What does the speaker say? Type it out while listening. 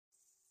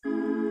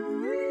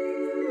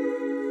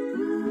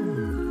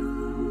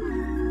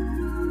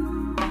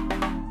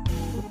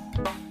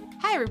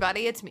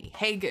everybody, it's me,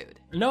 Hey Good.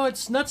 No,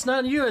 that's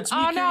not you. It's me,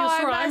 Oh no,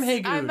 I'm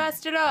Hey Good. I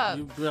messed it up.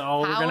 We're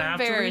gonna have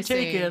to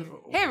retake it.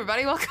 Hey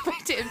everybody, welcome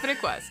back to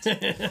Infinite Quest.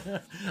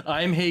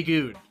 I'm Hey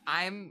Good.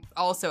 I'm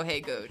also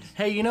Hey Good.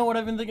 Hey, you know what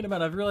I've been thinking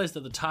about? I've realized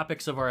that the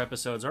topics of our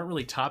episodes aren't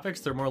really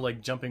topics; they're more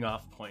like jumping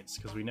off points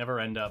because we never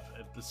end up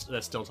at this,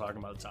 still talking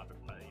about the topic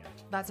by the end.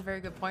 That's a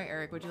very good point,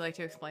 Eric. Would you like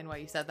to explain why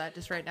you said that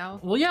just right now?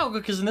 Well, yeah,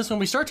 because in this one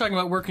we start talking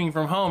about working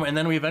from home, and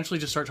then we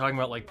eventually just start talking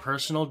about like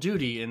personal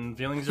duty and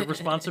feelings of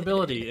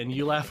responsibility, and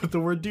you laugh at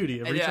the word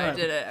duty every time. I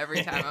did it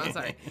every time. I'm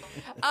sorry.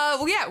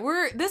 Well, yeah,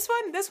 this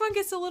one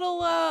gets a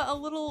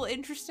little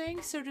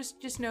interesting, so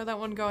just know that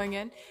one going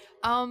in.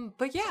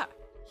 But yeah,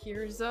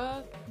 here's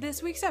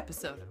this week's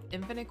episode of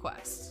Infinite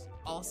Quest.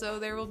 Also,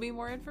 there will be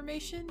more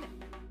information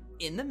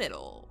in the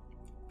middle.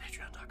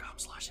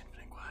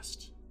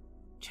 Patreon.com/InfiniteQuest.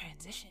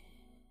 Transition.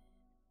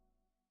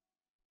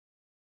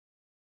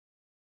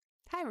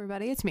 Hi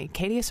everybody, it's me,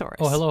 Katiosaurus.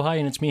 Oh, hello, hi,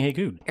 and it's me, Hey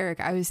Good. Eric,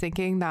 I was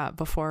thinking that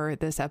before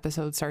this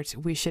episode starts,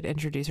 we should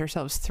introduce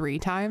ourselves 3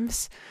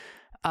 times.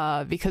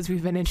 Because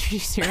we've been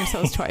introducing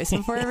ourselves twice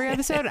before every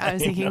episode. I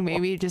was thinking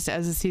maybe just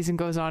as the season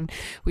goes on,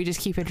 we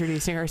just keep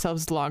introducing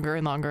ourselves longer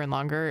and longer and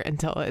longer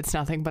until it's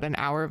nothing but an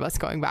hour of us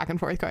going back and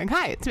forth going,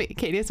 hi, it's me,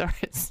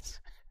 Katiosaurus.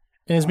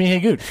 And it's me, Hey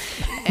Good.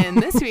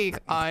 And this week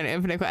on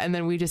Infinite Quest, and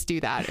then we just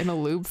do that in a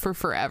loop for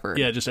forever.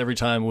 Yeah, just every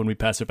time when we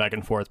pass it back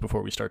and forth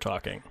before we start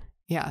talking.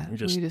 Yeah, we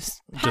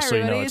just hi, so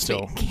you know, it's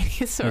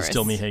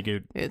still me, Hey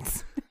Good.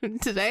 It's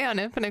today on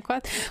Infinite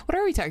Quest. What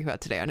are we talking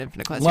about today on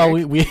Infinite Quest? Well,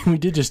 we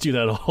did just do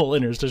that whole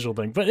interstitial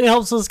thing, but it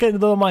helps us get into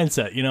the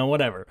mindset,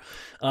 whatever.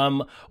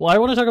 Well, I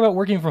want to talk about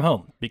working from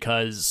home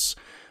because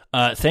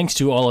thanks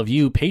to all of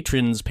you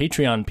patrons,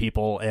 Patreon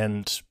people,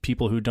 and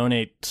people who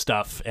donate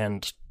stuff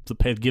and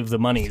give the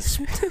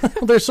monies.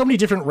 There's so many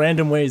different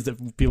random ways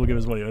that people give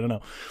us money. I don't know,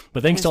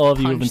 but thanks to all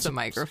of you who've been the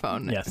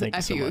microphone. Yeah, thank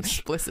you so much.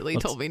 Explicitly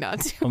told me not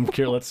to. I'm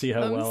curious. Let's see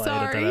how well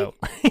sorry. I edit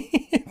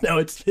that out. No,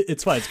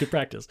 it's fine. It's good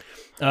practice.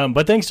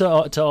 But thanks to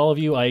all of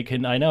you, I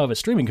now have a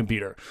streaming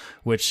computer,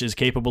 which is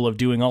capable of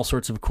doing all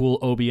sorts of cool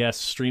OBS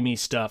streamy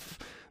stuff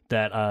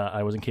that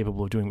I wasn't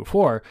capable of doing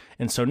before.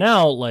 And so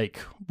now,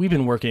 like, we've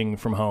been working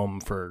from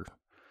home for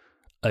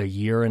a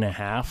year and a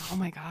half. Oh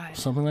my god,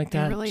 something like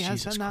that. It really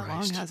has Jesus been that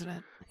Christ. long, hasn't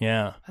it?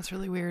 Yeah, that's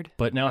really weird.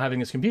 But now having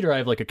this computer, I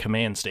have like a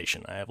command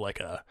station. I have like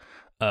a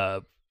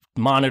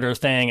monitor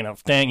thing and a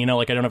thing,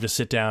 like I don't have to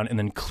sit down and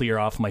then clear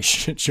off my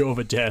shit show of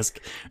a desk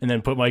and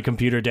then put my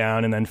computer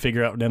down and then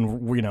figure out,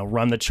 then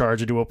run the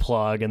charger to a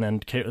plug and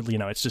then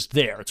it's just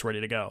there, it's ready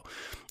to go.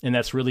 And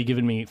that's really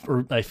given me,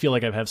 or I feel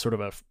like I've had sort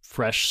of a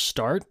fresh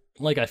start.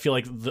 Like I feel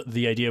like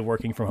the idea of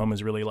working from home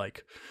is really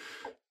like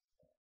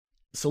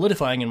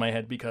solidifying in my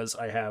head because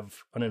I have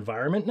an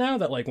environment now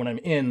that like when I'm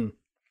in,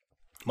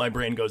 my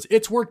brain goes,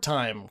 it's work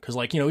time. Because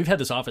we've had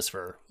this office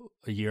for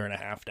a year and a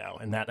half now,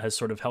 and that has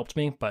sort of helped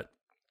me. But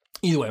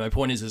either way, my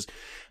point is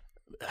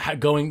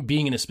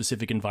being in a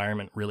specific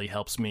environment really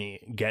helps me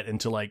get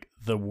into like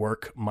the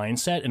work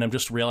mindset. And I'm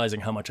just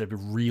realizing how much I've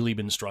really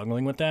been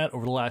struggling with that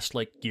over the last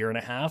like year and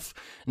a half.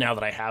 Now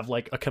that I have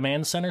like a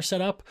command center set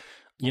up,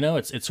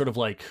 it's sort of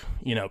like,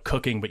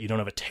 cooking, but you don't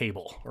have a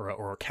table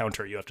or a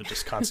counter. You have to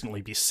just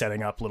constantly be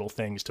setting up little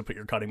things to put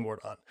your cutting board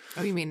on.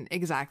 Oh, you mean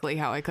exactly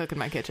how I cook in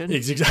my kitchen?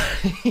 It's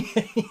exactly.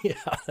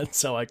 Yeah,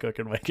 that's how I cook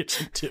in my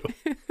kitchen too.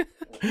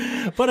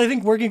 But I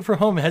think working from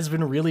home has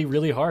been really,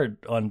 really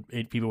hard on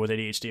people with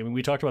ADHD. I mean,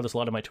 we talked about this a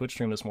lot in my Twitch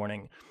stream this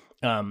morning.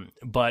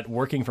 But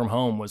working from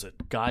home was a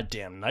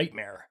goddamn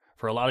nightmare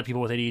for a lot of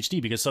people with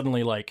ADHD because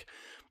suddenly like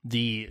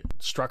the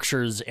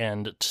structures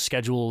and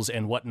schedules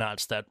and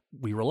whatnots that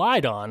we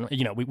relied on,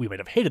 we might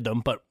have hated them,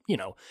 but,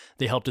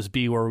 they helped us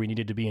be where we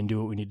needed to be and do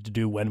what we needed to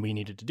do when we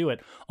needed to do it.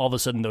 All of a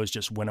sudden, those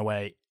just went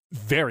away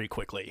very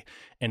quickly.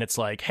 And it's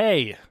like,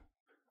 hey,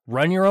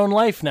 run your own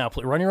life now.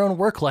 Run your own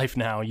work life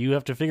now. You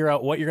have to figure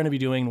out what you're going to be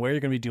doing, where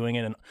you're going to be doing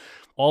it. And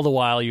all the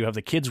while you have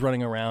the kids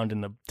running around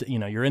and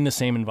you're in the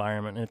same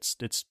environment.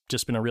 It's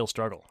just been a real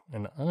struggle.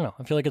 And I don't know,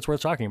 I feel like it's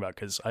worth talking about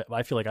because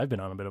I feel like I've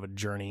been on a bit of a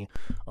journey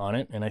on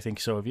it. And I think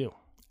so have you.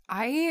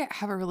 I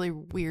have a really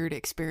weird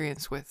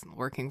experience with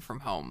working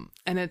from home.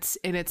 And it's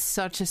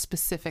such a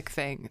specific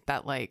thing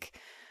that like,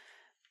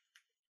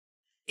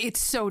 it's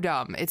so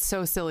dumb. It's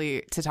so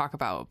silly to talk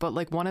about. But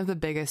like one of the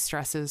biggest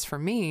stresses for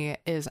me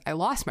is I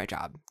lost my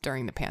job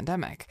during the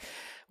pandemic.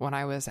 When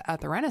I was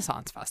at the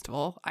Renaissance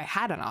Festival, I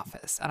had an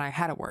office and I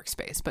had a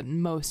workspace. But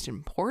most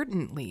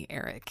importantly,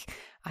 Eric,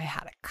 I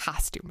had a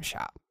costume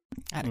shop.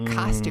 I had a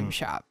costume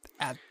shop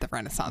at the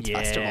Renaissance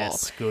Festival.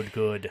 Yes,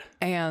 good.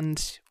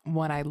 And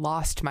when I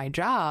lost my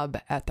job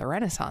at the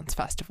Renaissance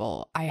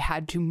Festival, I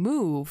had to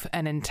move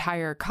an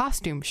entire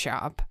costume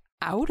shop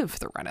out of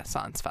the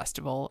Renaissance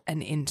Festival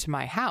and into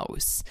my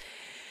house,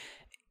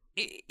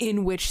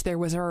 in which there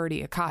was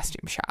already a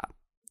costume shop.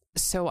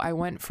 So I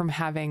went from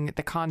having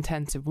the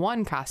contents of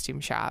one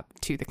costume shop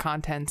to the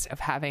contents of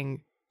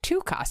having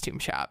 2 costume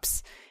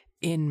shops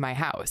in my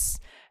house.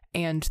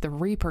 And the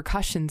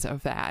repercussions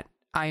of that,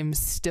 I'm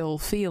still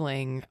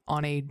feeling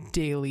on a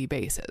daily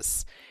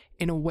basis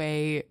in a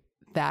way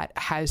that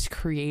has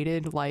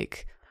created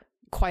like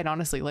quite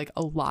honestly, like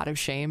a lot of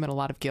shame and a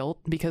lot of guilt,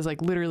 because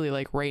like literally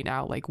like right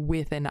now, like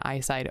within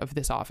eyesight of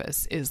this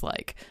office is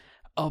like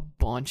a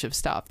bunch of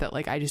stuff that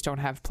like I just don't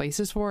have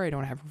places for. I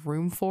don't have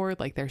room for.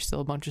 Like there's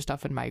still a bunch of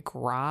stuff in my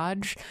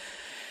garage.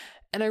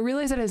 And I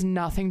realize it has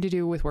nothing to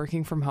do with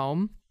working from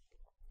home.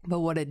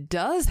 But what it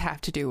does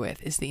have to do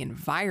with is the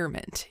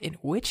environment in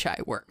which I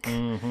work.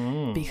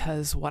 Mm-hmm.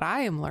 Because what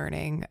I am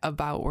learning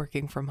about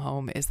working from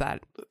home is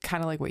that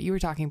kind of like what you were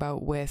talking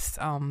about with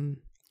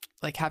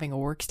like having a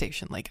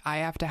workstation. Like I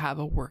have to have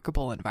a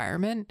workable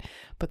environment.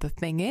 But the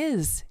thing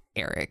is,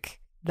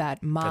 Eric,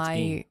 that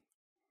my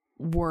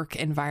work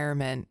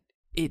environment,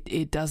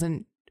 it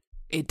doesn't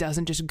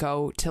just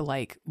go to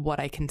like what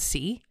I can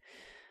see.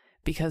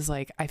 Because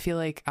like I feel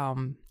like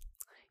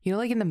you know,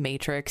 like in the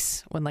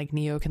Matrix when like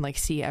Neo can like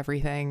see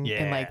everything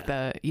and like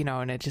the, you know,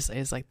 and it just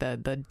is like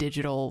the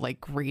digital like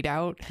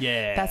readout.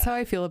 Yeah. That's how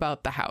I feel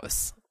about the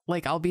house.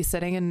 Like I'll be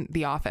sitting in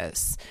the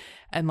office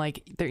and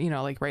like there, you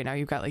know, like right now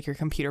you've got like your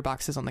computer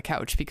boxes on the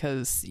couch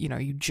because, you know,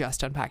 you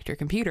just unpacked your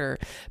computer.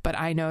 But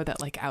I know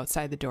that like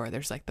outside the door,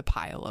 there's like the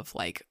pile of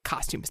like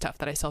costume stuff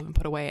that I still haven't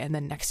put away. And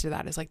then next to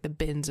that is like the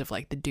bins of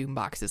like the Doom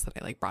boxes that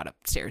I like brought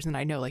upstairs. And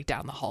I know like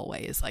down the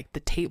hallway is like the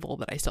table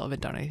that I still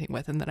haven't done anything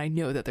with. And then I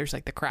know that there's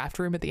like the craft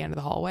room at the end of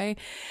the hallway.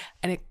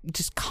 And it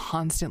just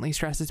constantly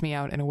stresses me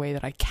out in a way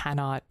that I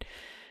cannot,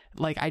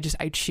 like I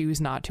choose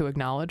not to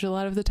acknowledge a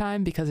lot of the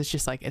time because it's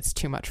just like it's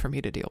too much for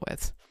me to deal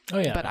with. Oh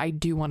yeah. But I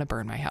do want to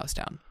burn my house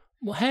down.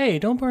 Well, hey,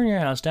 don't burn your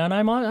house down.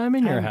 I'm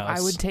in your house.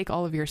 I would take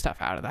all of your stuff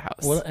out of the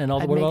house. What, and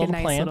all, I'd what make about all a the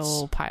nice plants?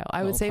 little pile.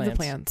 I would save the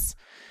plants.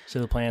 So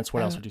the plants.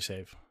 What else would you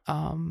save?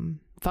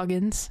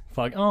 Fuggins.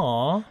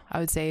 Aw. I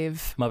would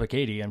save Muppet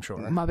Katie, I'm sure.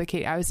 Muppet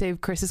Katie. I would save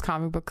Chris's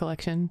comic book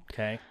collection.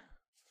 Okay.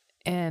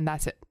 And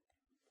that's it.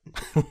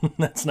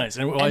 That's nice.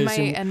 And,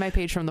 and my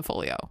page from the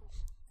folio.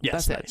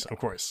 Yes, that's nice, it. Of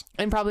course.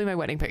 And probably my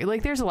wedding picture.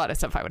 Like, there's a lot of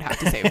stuff I would have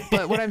to save.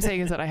 But what I'm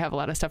saying is that I have a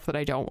lot of stuff that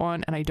I don't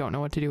want, and I don't know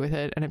what to do with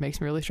it, and it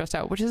makes me really stressed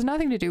out, which has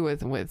nothing to do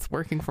with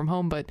working from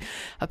home, but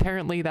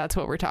apparently that's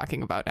what we're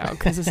talking about now,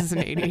 because this is an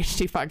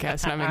ADHD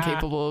podcast, and I'm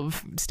incapable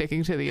of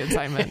sticking to the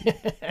assignment.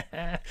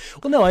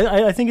 Well, no,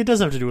 I think it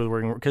does have to do with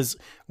working, because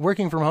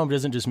working from home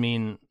doesn't just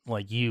mean,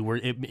 like,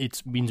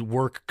 it means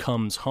work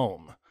comes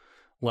home.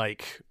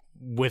 Like,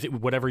 with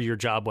whatever your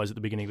job was at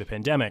the beginning of the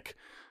pandemic,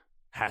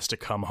 has to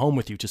come home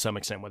with you to some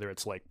extent, whether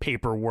it's like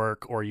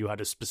paperwork or you had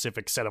a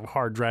specific set of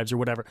hard drives or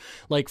whatever.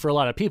 Like for a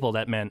lot of people,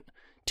 that meant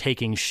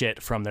taking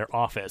shit from their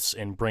office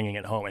and bringing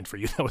it home. And for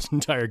you, that was an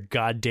entire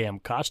goddamn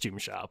costume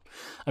shop.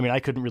 I mean, I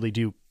couldn't really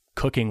do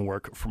cooking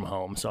work from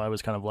home, so I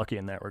was kind of lucky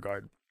in that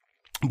regard.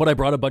 But I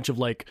brought a bunch of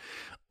like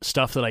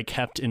stuff that I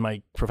kept in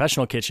my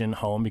professional kitchen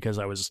home because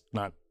I was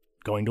not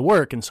going to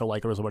work. And so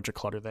like there was a bunch of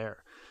clutter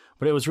there.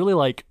 But it was really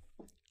like,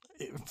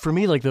 for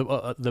me, like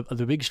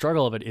the big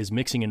struggle of it is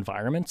mixing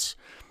environments,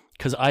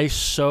 because I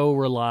so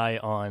rely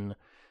on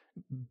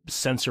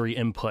sensory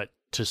input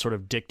to sort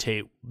of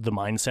dictate the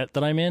mindset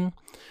that I'm in.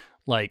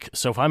 Like,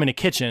 so if I'm in a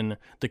kitchen,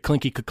 the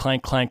clinky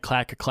clank clank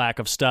clack clack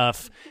of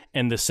stuff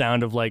and the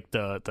sound of like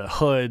the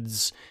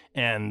hoods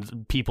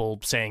and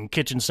people saying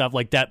kitchen stuff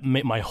like that,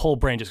 my whole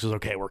brain just goes,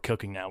 okay, we're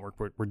cooking now.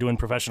 We're doing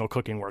professional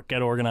cooking work.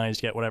 Get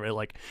organized, get whatever.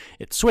 Like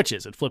it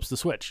switches, it flips the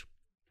switch.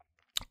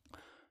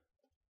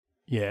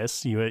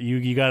 Yes,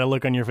 you got a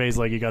look on your face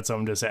like you got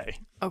something to say.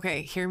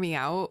 Okay, hear me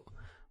out.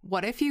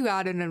 What if you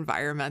got an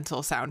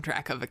environmental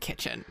soundtrack of a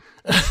kitchen?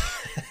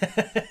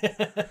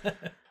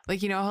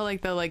 Like, you know how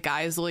like the like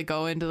guys will like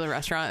go into the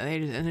restaurant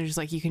and they're just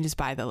like, you can just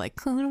buy the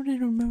like,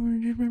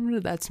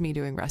 that's me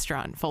doing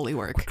restaurant Foley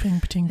work.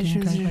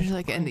 Just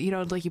like, and you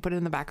know, like you put it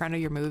in the background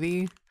of your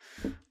movie,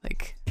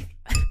 like,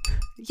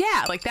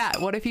 yeah, like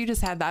that. What if you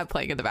just had that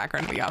playing in the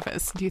background of the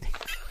office? Do you think?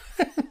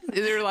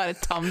 Is there a lot of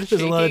Tums shaking?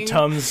 There's a lot of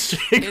Tums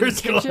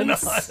shakers going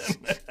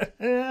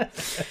on.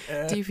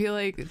 Do you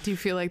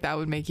feel like that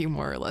would make you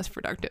more or less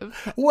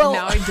productive? Well,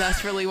 now I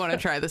desperately want to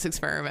try this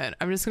experiment.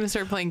 I'm just going to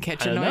start playing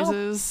kitchen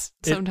noises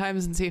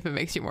sometimes and see if it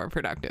makes you more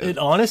productive. It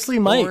honestly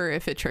might. Or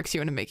if it tricks you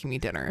into making me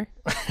dinner.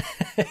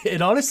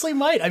 It honestly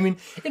might. I mean,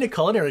 in a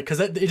culinary, because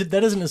that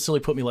doesn't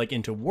necessarily put me like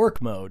into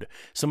work mode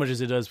so much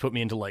as it does put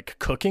me into like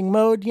cooking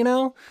mode, you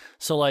know?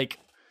 So like,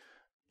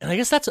 and I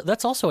guess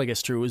that's also, I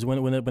guess, true is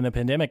when the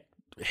pandemic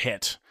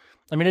hit.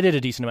 I mean, I did a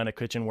decent amount of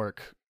kitchen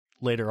work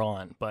later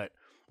on, but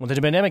when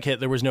the pandemic hit,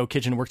 there was no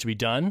kitchen work to be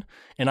done,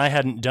 and I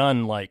hadn't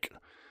done like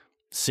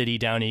city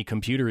downy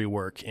computery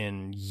work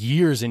in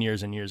years and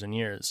years and years and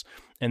years.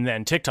 And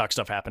then TikTok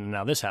stuff happened, and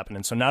now this happened,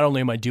 and so not only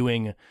am I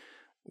doing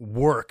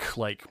work,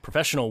 like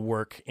professional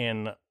work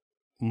in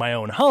my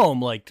own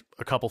home, like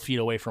a couple feet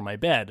away from my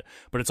bed,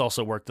 but it's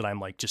also work that I'm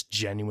like just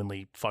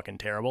genuinely fucking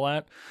terrible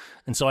at.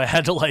 And so I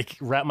had to like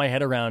wrap my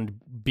head around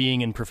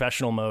being in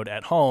professional mode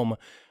at home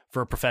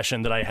for a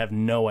profession that I have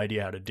no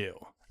idea how to do.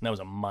 And that was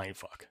a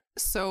mindfuck.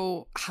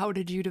 So how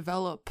did you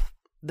develop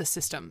the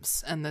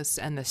systems and the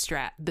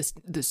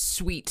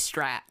sweet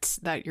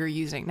strats that you're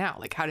using now?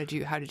 Like how did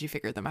you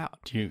figure them out?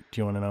 Do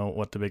you want to know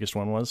what the biggest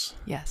one was?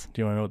 Yes.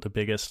 Do you want to know what the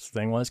biggest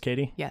thing was,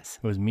 Katie? Yes.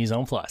 It was mise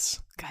en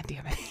place. God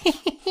damn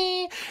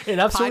it. It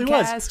absolutely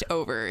was. Podcast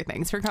over.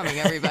 Thanks for coming,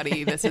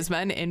 everybody. This has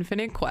been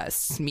Infinite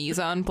Quests. Mise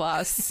en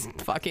place.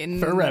 Fucking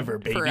Forever,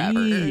 baby. Forever.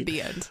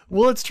 The end.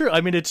 Well, it's true.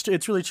 I mean,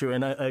 it's really true,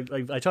 and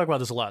I talk about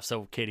this a lot.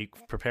 So, Katie,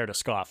 prepare to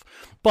scoff.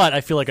 But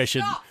I feel like I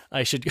should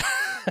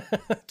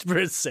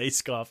say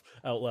scoff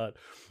out loud.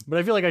 But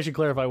I feel like I should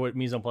clarify what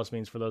mise en place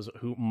means for those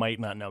who might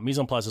not know. Mise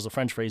en place is a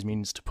French phrase,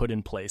 means to put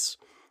in place.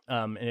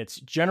 And it's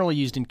generally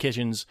used in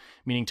kitchens,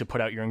 meaning to put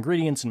out your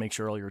ingredients and make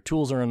sure all your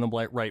tools are in the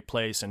right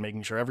place and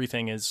making sure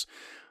everything is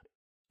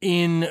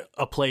in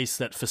a place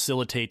that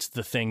facilitates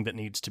the thing that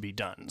needs to be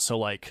done. So,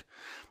 like,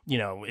 you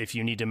know, if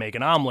you need to make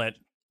an omelet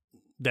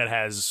that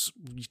has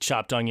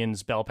chopped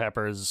onions, bell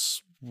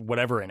peppers,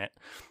 whatever in it,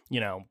 you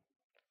know,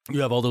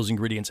 you have all those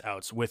ingredients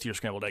out with your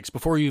scrambled eggs.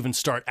 Before you even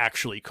start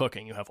actually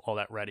cooking, you have all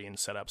that ready and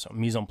set up. So,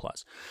 mise en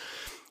place.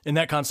 And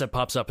that concept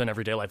pops up in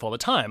everyday life all the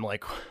time.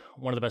 Like,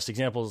 one of the best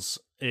examples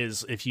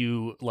is if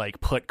you, like,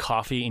 put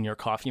coffee in your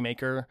coffee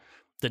maker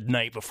the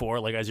night before,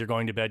 like, as you're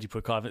going to bed, you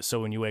put coffee. So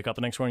when you wake up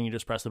the next morning, you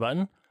just press the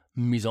button.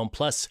 Mise en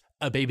place,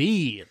 a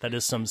baby. That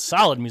is some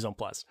solid mise en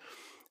place.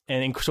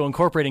 And so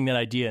incorporating that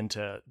idea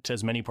into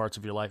as many parts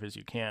of your life as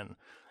you can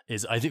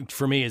is, I think,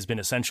 for me, has been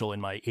essential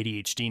in my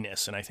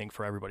ADHD-ness. And I think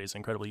for everybody, it's an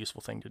incredibly useful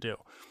thing to do.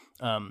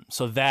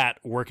 So that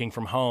working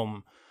from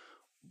home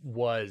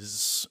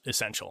was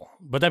essential.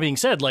 But that being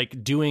said,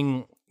 like,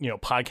 doing, you know,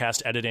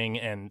 podcast editing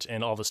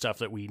and all the stuff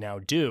that we now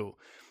do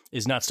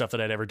is not stuff that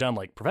I'd ever done,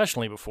 like,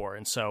 professionally before.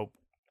 And so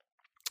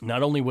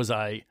not only was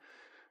I,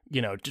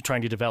 you know,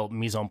 trying to develop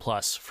mise en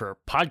place for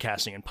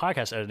podcasting and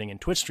podcast editing and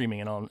Twitch streaming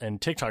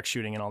and TikTok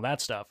shooting and all that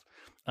stuff,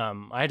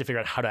 I had to figure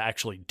out how to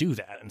actually do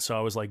that. And so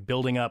I was, like,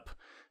 building up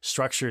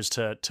structures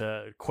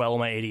to quell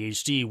my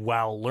ADHD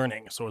while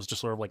learning. So it was just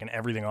sort of like an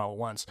everything all at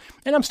once.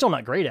 And I'm still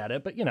not great at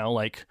it, but, you know,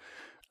 like,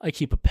 I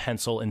keep a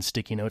pencil and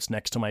sticky notes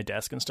next to my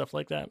desk and stuff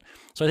like that.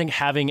 So I think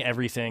having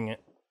everything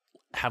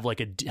have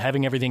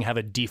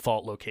a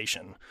default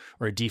location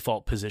or a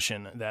default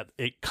position that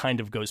it kind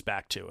of goes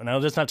back to. And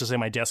that's not to say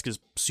my desk is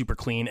super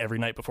clean every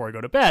night before I go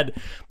to bed,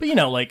 but, you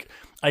know, like,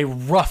 I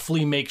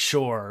roughly make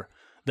sure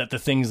that the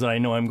things that I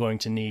know I'm going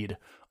to need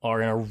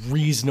are in a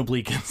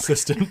reasonably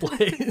consistent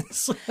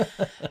place.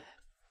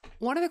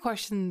 One of the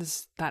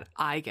questions that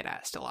I get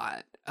asked a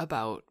lot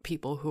about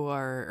people who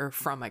are, or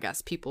from, I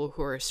guess, people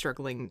who are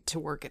struggling to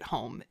work at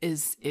home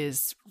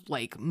is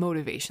like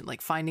motivation,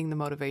 like finding the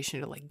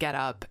motivation to, like, get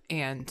up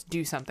and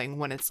do something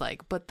when it's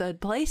like, but the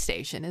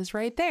PlayStation is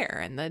right there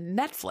and the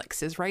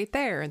Netflix is right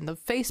there and the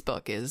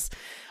Facebook is,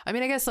 I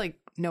mean, I guess, like,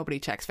 nobody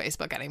checks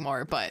Facebook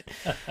anymore, but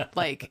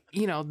like,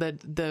 you know,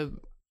 the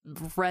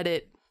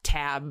Reddit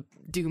tab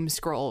doom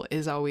scroll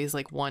is always,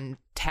 like, one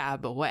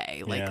tab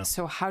away. Like, yeah.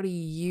 So how do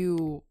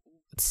you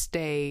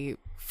stay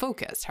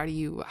focused? How do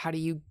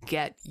you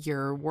get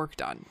your work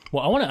done?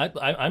 Well,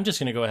 I'm just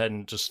going to go ahead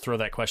and just throw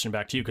that question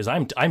back to you, because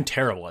I'm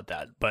terrible at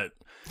that. But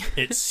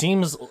it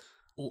seems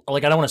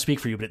like, I don't want to speak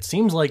for you, but it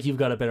seems like you've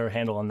got a better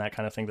handle on that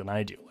kind of thing than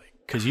I do. Like,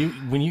 because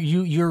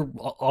you're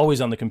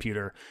always on the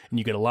computer and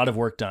you get a lot of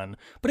work done,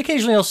 but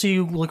occasionally I'll see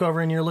you look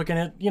over and you're looking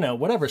at, you know,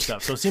 whatever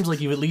stuff. So it seems like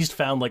you've at least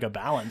found, like, a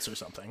balance or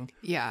something.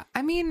 Yeah,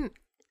 I mean,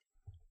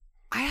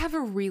 I have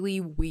a really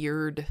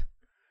weird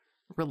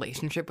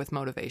relationship with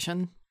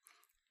motivation,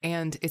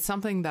 and it's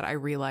something that I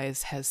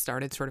realize has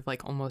started sort of,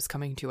 like, almost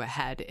coming to a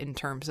head in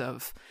terms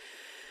of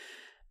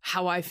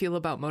how I feel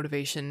about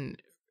motivation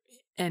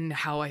and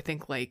how I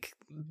think, like,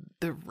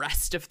 the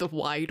rest of the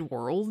wide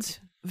world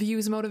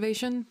views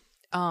motivation.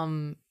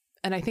 And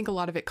I think a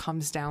lot of it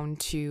comes down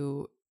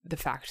to the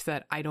fact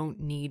that I don't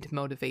need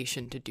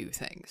motivation to do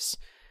things,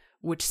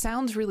 which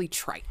sounds really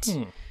trite.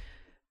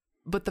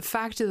 But the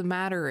fact of the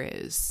matter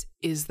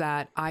is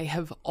that I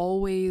have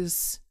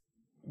always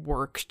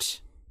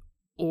worked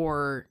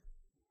or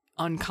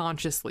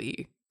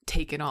unconsciously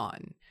taken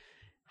on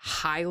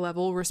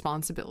high-level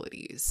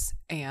responsibilities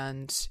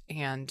and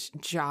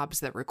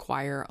jobs that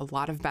require a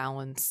lot of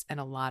balance and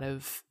a lot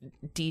of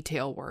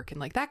detail work and,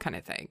 like, that kind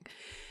of thing.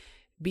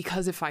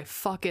 Because if I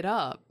fuck it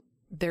up,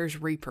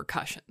 there's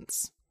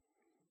repercussions.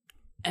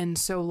 And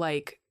so,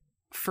 like,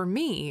 for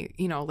me,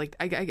 you know, like,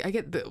 I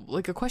get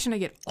a question I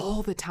get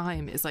all the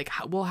time is like,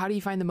 how do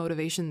you find the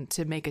motivation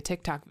to make a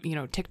TikTok, you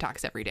know,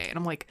 TikToks every day? And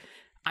I'm like,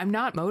 I'm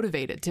not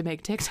motivated to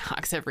make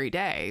TikToks every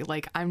day.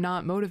 Like, I'm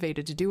not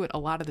motivated to do it a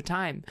lot of the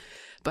time.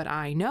 But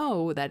I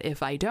know that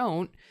if I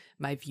don't,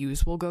 my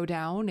views will go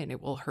down and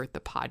it will hurt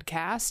the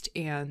podcast.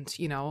 And,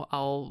 you know,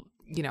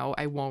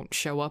 I won't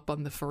show up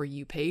on the For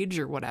You page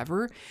or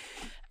whatever.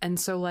 And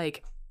so,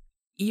 like,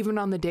 even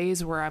on the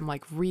days where I'm,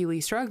 like, really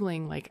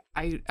struggling, like,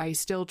 I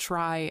still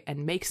try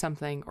and make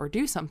something or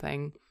do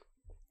something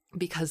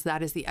because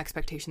that is the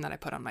expectation that I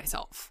put on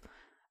myself.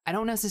 I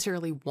don't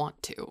necessarily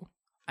want to.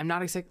 I'm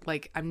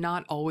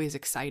not always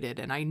excited.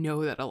 And I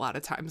know that a lot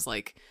of times,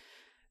 like,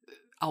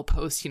 I'll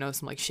post, you know,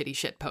 some, like, shitty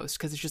shit post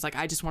because it's just like,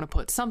 I just want to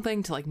put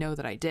something to, like, know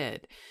that I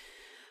did.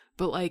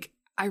 But, like,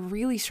 I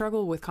really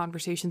struggle with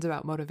conversations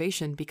about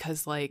motivation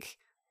because, like,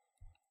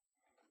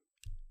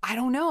 I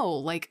don't know,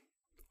 like,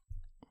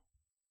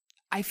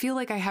 I feel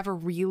like I have a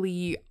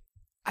really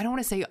I don't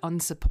want to say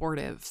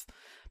unsupportive,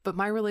 but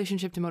my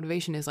relationship to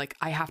motivation is like,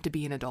 I have to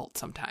be an adult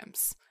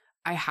sometimes.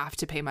 I have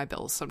to pay my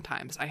bills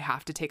sometimes. I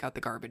have to take out the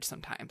garbage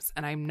sometimes.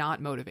 And I'm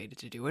not motivated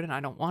to do it, and I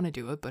don't want to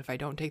do it. But if I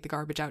don't take the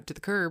garbage out to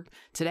the curb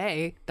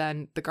today,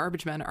 then the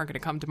garbage men are going to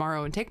come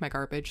tomorrow and take my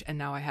garbage. And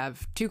now I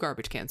have 2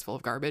 garbage cans full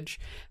of garbage,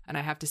 and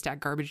I have to stack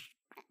garbage,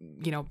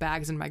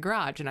 bags in my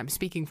garage. And I'm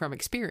speaking from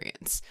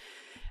experience.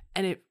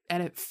 And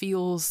it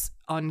feels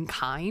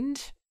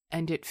unkind,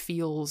 and it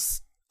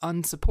feels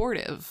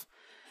unsupportive.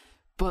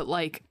 But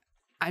like,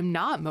 I'm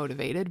not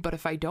motivated, but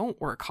if I don't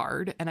work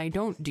hard and I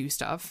don't do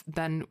stuff,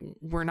 then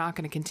we're not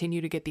going to continue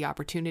to get the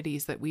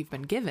opportunities that we've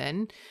been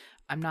given.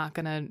 I'm not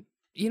going to,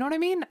 you know what I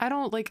mean? I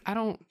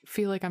don't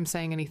feel like I'm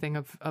saying anything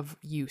of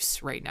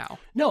use right now.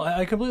 No,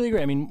 I completely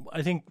agree. I mean,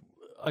 I think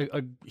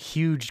a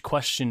huge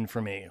question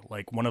for me,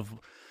 like one of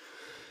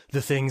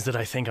the things that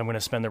I think I'm going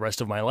to spend the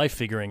rest of my life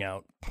figuring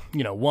out,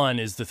 one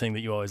is the thing that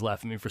you always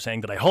laugh at me for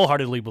saying that I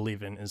wholeheartedly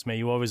believe in is, may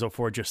you always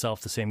afford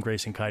yourself the same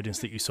grace and kindness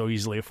that you so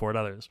easily afford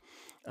others.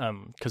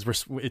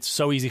 Because it's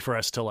so easy for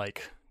us to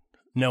like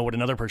know what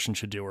another person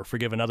should do or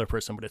forgive another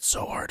person, but it's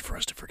so hard for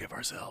us to forgive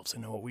ourselves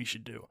and know what we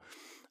should do.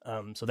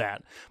 So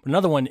that. But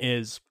another one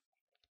is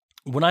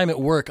when I'm at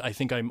work, I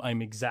think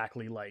I'm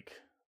exactly like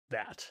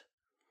that.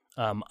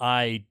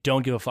 I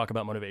don't give a fuck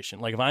about motivation.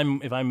 Like if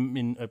I'm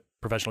in a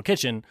professional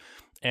kitchen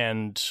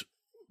and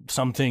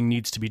something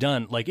needs to be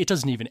done, like it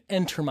doesn't even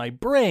enter my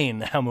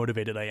brain how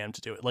motivated I am to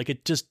do it. Like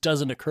it just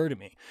doesn't occur to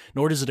me,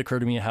 nor does it occur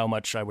to me how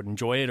much I would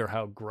enjoy it or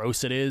how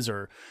gross it is,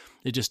 or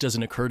it just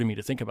doesn't occur to me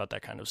to think about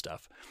that kind of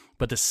stuff.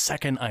 But the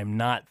second I'm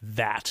not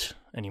that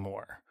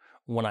anymore,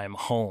 when I'm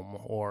home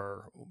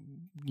or,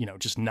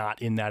 just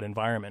not in that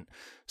environment,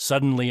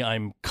 suddenly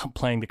I'm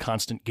playing the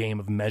constant game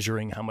of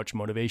measuring how much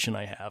motivation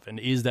I have. And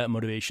is that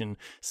motivation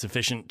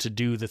sufficient to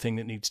do the thing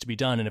that needs to be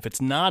done? And if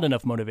it's not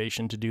enough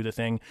motivation to do the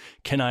thing,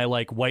 can I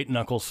like white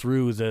knuckle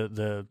through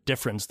the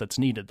difference that's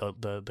needed,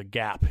 the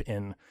gap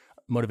in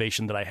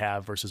motivation that I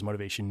have versus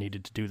motivation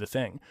needed to do the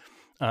thing?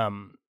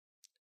 And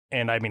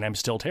I mean, I'm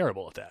still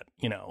terrible at that.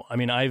 I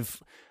mean, I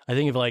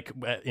think of like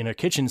in a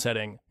kitchen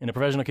setting, in a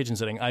professional kitchen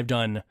setting, I've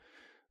done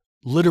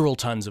literal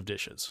tons of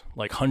dishes,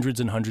 like hundreds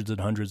and hundreds and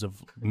hundreds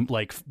of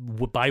like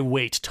by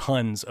weight,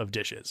 tons of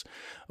dishes.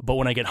 But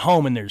when I get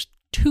home and there's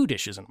 2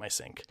 dishes in my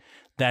sink,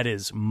 that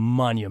is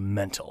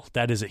monumental.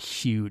 That is a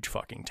huge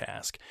fucking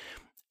task.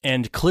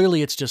 And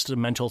clearly it's just a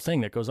mental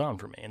thing that goes on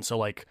for me. And so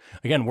like,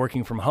 again,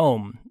 working from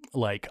home,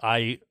 like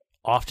I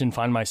often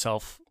find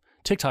myself,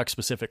 TikTok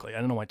specifically, I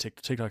don't know why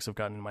TikToks have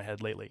gotten in my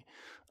head lately.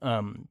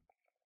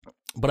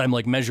 But I'm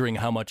like measuring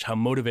how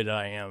motivated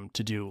I am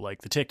to do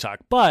like the TikTok.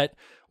 But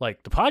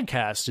like the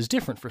podcast is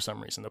different for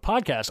some reason. The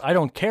podcast, I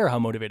don't care how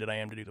motivated I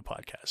am to do the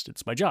podcast.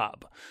 It's my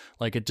job.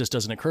 Like it just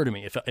doesn't occur to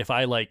me. If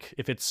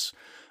it's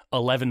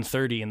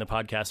 11:30 and the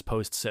podcast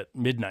posts at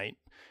midnight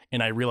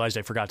and I realized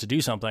I forgot to do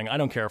something, I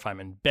don't care if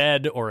I'm in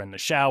bed or in the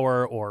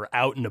shower or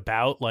out and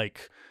about.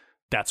 Like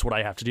that's what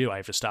I have to do. I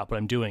have to stop what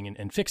I'm doing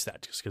and fix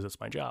that just because it's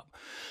my job.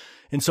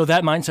 And so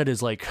that mindset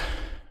is like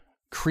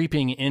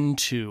creeping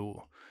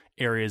into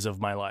areas of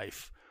my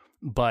life.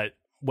 But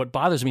what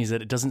bothers me is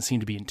that it doesn't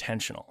seem to be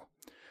intentional.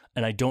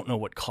 And I don't know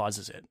what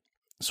causes it.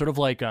 Sort of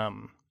like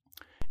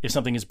if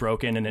something is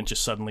broken and it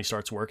just suddenly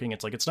starts working,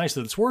 it's like, it's nice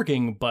that it's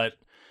working, but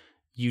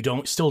you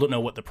still don't know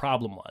what the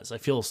problem was. I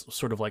feel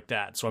sort of like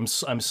that. So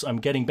I'm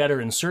getting better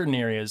in certain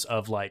areas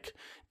of like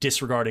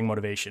disregarding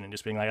motivation and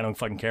just being like, I don't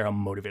fucking care how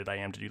motivated I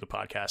am to do the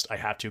podcast. I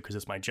have to because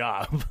it's my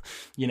job,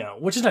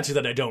 which is not to say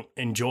that I don't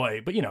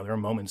enjoy, but there are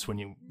moments when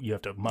you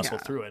have to muscle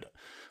through it.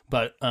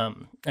 But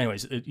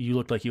anyways, you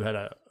looked like you had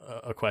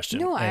a question.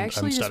 No, I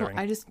actually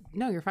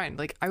no, you're fine.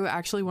 Like I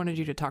actually wanted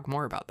you to talk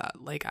more about that.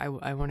 Like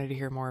I wanted to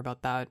hear more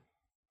about that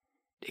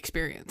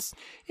experience.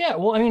 Yeah,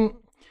 well, I mean,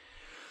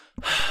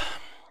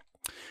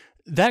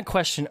 that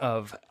question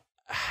of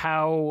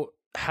how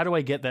do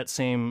I get that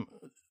same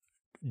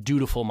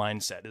dutiful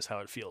mindset is how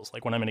it feels.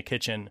 Like when I'm in a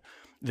kitchen,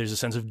 there's a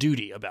sense of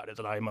duty about it,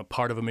 that I'm a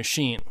part of a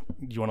machine.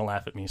 Do you want to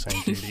laugh at me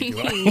saying duty?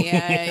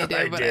 Yeah, I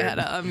did, but I had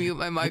to unmute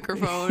my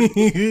microphone.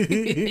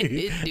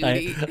 Duty.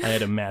 I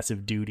had a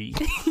massive duty.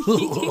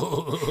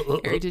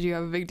 Harry, did you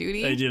have a big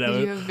duty? I did.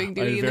 Did you have a big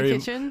duty in the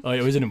kitchen? Oh,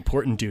 it was an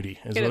important duty.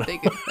 A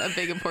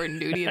big important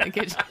duty in the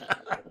kitchen.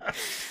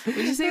 Would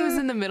you say it was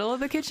in the middle of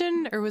the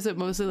kitchen, or was it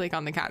mostly like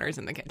on the counters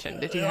in the kitchen?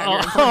 Did you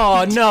have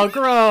Oh, no,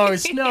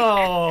 gross.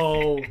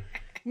 No.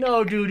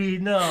 No, duty,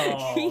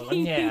 no.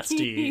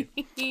 Nasty.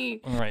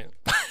 All right.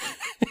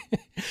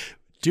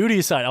 Duty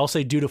aside, I'll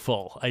say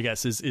dutiful, I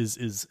guess, is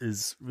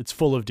it's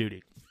full of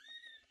duty.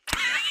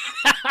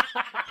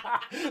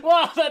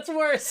 Wow, that's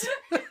worse.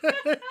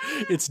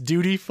 It's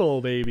dutiful,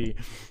 baby.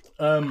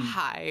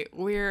 Hi,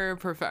 we're a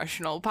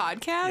professional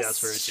podcast. Yeah, it's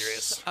very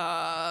serious.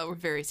 We're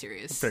very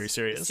serious. Very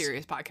serious.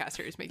 Serious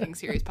podcasters making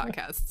serious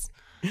podcasts.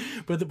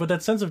 But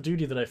that sense of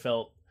duty that I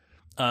felt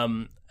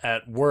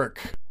at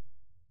work.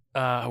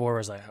 Where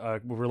was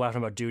I? We were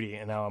laughing about duty,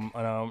 and now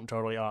I'm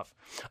totally off.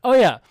 Oh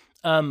yeah.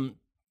 But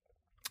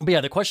yeah,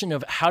 the question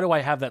of how do I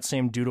have that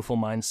same dutiful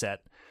mindset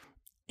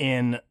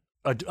in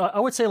I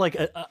would say like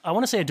I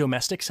want to say a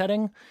domestic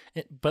setting,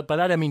 but by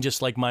that I mean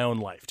just like my own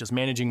life, just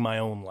managing my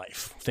own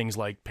life. Things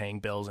like paying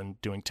bills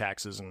and doing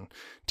taxes and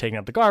taking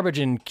out the garbage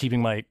and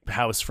keeping my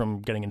house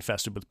from getting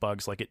infested with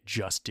bugs like it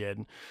just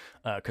did,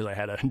 because I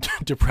had a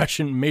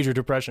major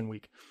depression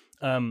week.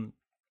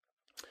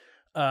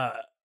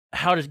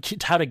 How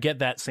to get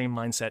that same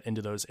mindset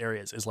into those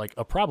areas is like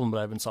a problem that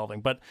I've been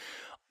solving. But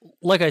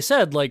like I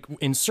said, like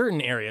in certain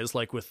areas,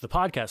 like with the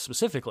podcast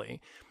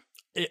specifically,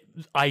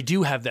 I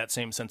do have that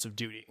same sense of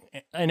duty,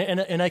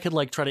 and I could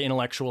like try to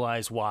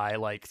intellectualize why,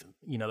 like,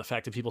 you know, the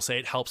fact that people say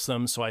it helps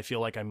them, so I feel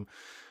like I'm,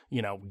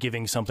 you know,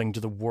 giving something to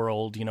the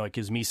world. You know, it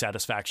gives me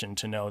satisfaction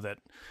to know that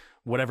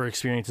whatever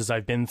experiences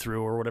I've been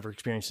through or whatever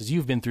experiences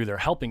you've been through, they're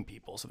helping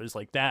people. So there's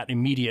like that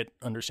immediate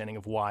understanding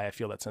of why I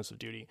feel that sense of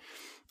duty.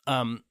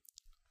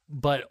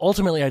 But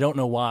ultimately, I don't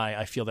know why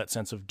I feel that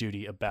sense of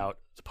duty about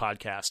the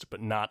podcast, but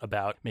not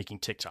about making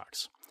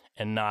TikToks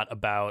and not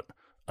about,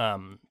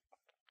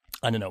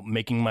 I don't know,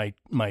 making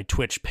my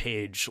Twitch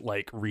page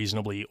like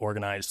reasonably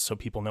organized so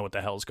people know what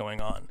the hell's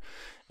going on.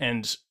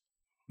 And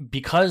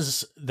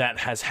because that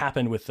has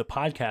happened with the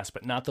podcast,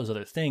 but not those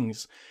other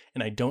things,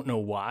 and I don't know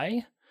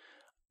why,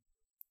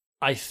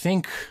 I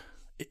think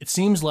it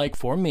seems like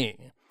for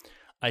me,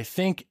 I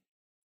think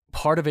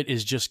part of it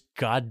is just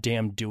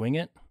goddamn doing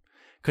it.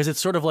 Because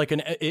it's sort of like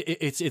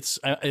it's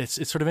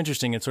sort of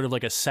interesting. It's sort of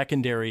like a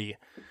secondary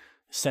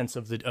sense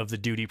of the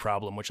duty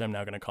problem, which I'm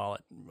now going to call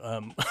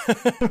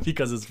it,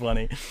 because it's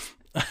funny.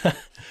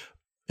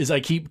 Is I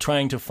keep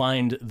trying to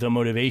find the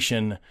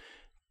motivation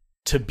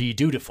to be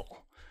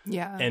dutiful,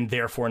 and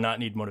therefore not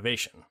need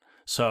motivation.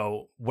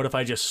 So what if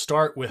I just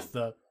start with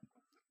the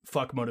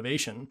fuck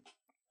motivation,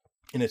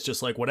 and it's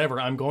just like whatever.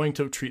 I'm going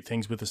to treat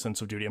things with a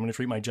sense of duty. I'm going to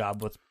treat my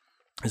job with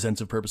a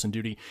sense of purpose and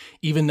duty,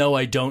 even though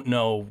I don't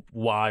know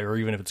why or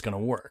even if it's going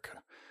to work.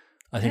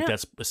 I think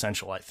that's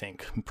essential, I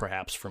think,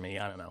 perhaps for me.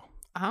 I don't know.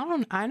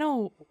 I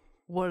know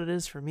what it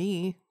is for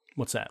me.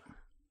 What's that?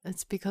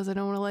 It's because I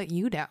don't want to let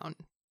you down.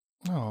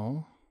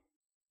 Oh.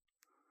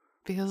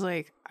 Because,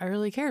 like, I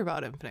really care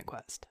about Infinite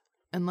Quest.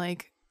 And,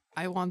 like,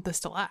 I want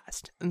this to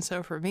last. And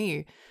so for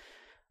me,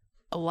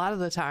 a lot of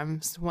the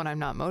times when I'm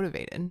not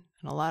motivated, and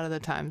a lot of the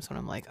times when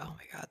I'm like, oh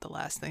my God, the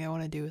last thing I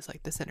want to do is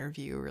like this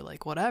interview or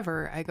like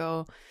whatever, I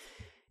go,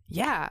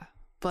 yeah,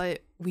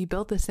 but we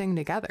built this thing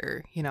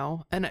together, you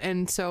know?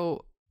 And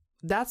so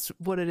that's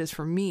what it is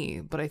for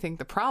me. But I think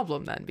the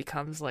problem then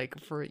becomes like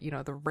for, you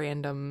know, the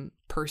random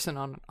person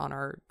on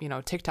our, you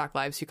know, TikTok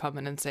lives who come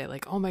in and say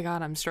like, oh my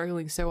God, I'm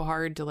struggling so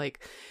hard to like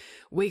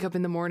wake up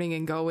in the morning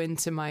and go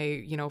into my,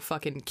 you know,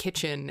 fucking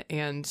kitchen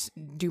and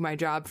do my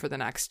job for the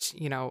next,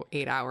 you know,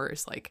 8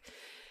 hours. Like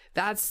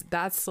that's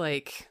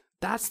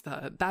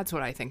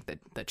what I think that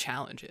the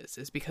challenge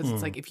is because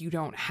it's like, if you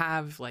don't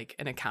have like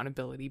an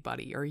accountability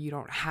buddy or you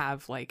don't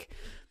have like,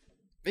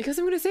 because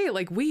I'm going to say it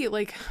like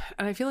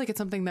and I feel like it's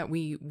something that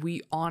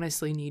we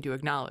honestly need to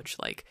acknowledge,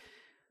 like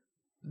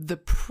the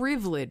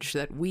privilege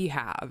that we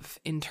have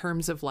in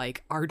terms of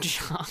like our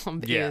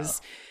job is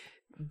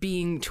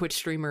being Twitch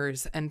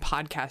streamers and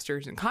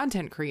podcasters and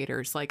content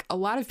creators. Like a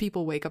lot of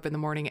people wake up in the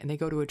morning and they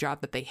go to a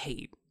job that they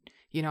hate.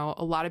 You know,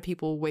 a lot of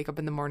people wake up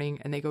in the morning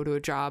and they go to a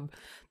job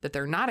that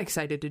they're not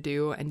excited to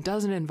do and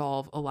doesn't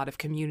involve a lot of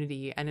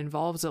community and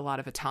involves a lot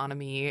of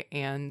autonomy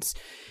and,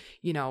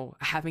 you know,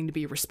 having to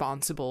be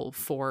responsible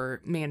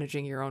for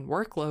managing your own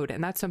workload.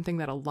 And that's something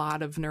that a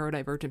lot of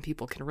neurodivergent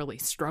people can really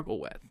struggle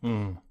with,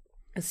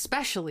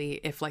 especially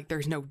if like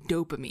there's no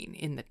dopamine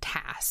in the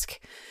task.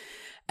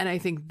 And I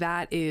think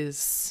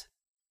that's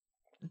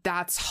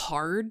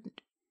hard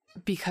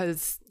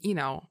because, you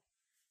know,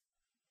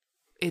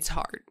 it's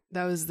hard.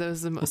 That was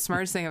the most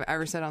smartest thing I've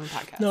ever said on the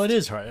podcast. No, it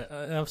is hard.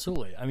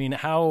 Absolutely. I mean,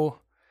 well,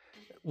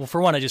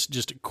 for one, I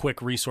just a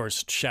quick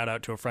resource shout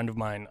out to a friend of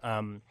mine.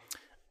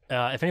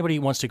 If anybody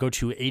wants to go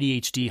to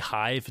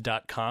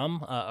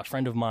ADHDhive.com, a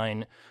friend of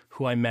mine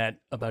who I met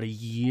about a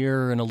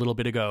year and a little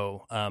bit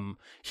ago,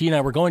 he and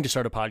I were going to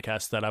start a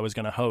podcast that I was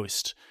going to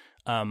host.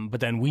 But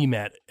then we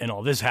met and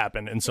all this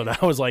happened. And so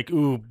that was like,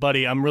 ooh,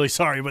 buddy, I'm really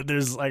sorry, but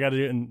I got to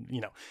do it. And,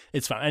 you know,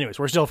 it's fine. Anyways,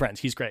 we're still friends.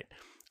 He's great.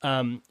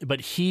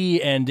 But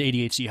he and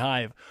ADHD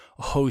Hive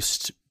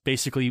host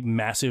basically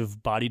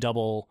massive body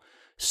double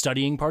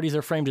studying parties.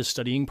 They're framed as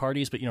studying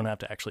parties, but you don't have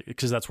to actually,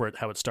 because that's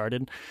how it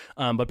started.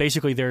 But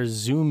basically there's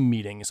Zoom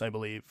meetings, I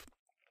believe,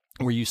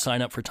 where you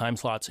sign up for time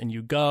slots and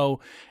you go,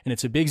 and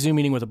it's a big Zoom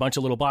meeting with a bunch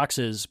of little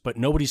boxes, but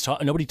nobody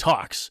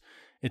talks.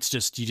 It's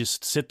just, you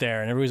just sit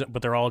there and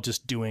but they're all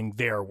just doing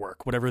their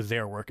work, whatever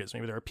their work is.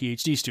 Maybe they're a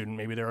PhD student,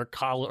 maybe they're a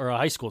college or a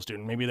high school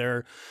student, maybe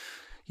they're,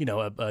 you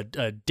know,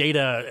 a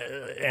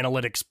data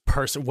analytics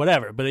person,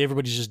 whatever, but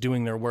everybody's just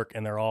doing their work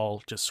and they're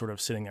all just sort of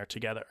sitting there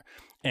together.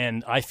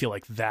 And I feel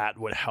like that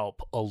would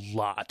help a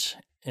lot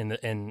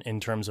in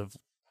terms of,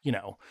 you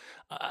know,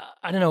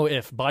 I don't know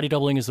if body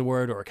doubling is the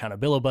word or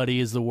accountability buddy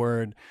is the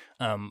word,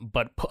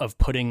 but of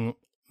putting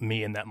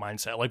me in that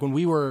mindset. Like when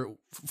we were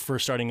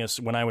first starting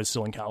this, when I was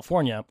still in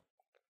California,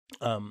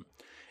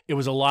 it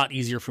was a lot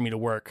easier for me to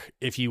work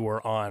if you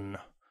were on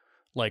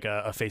like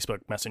a Facebook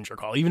Messenger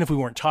call, even if we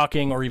weren't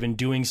talking or even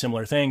doing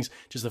similar things.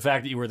 Just the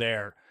fact that you were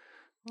there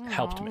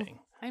helped me.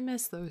 I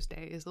miss those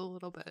days a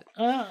little bit.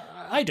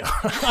 I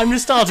don't. I'm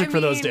nostalgic for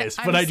those days,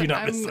 but I do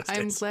not miss those days.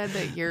 I'm glad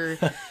that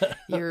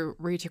you're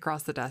reach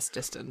across the desk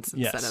distance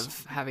instead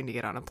of having to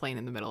get on a plane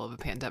in the middle of a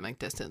pandemic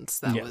distance.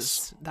 That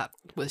was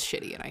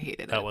shitty, and I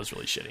hated it. That was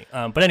really shitty.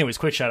 But anyways,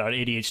 quick shout out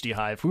ADHD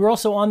Hive. We were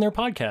also on their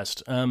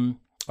podcast.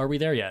 Are we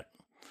there yet?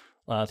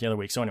 The other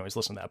week. So anyways,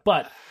 listen to that.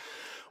 But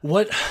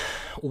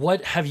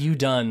what have you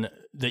done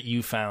that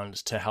you found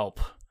to help?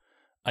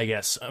 I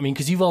guess. I mean,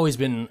 because you've always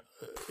been.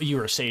 You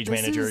were a stage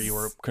manager. You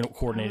were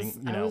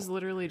coordinating. I was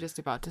literally just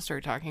about to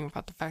start talking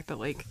about the fact that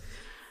like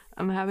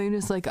I'm having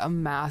just like a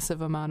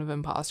massive amount of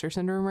imposter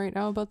syndrome right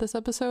now about this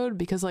episode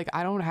because like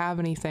I don't have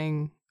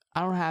anything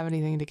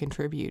to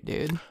contribute,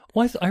 dude.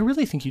 Well, I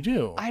really think you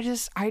do.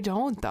 I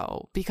don't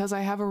though, because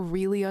I have a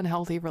really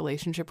unhealthy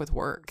relationship with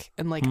work,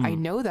 and like I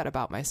know that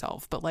about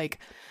myself, but like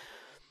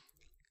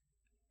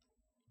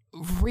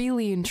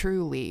really and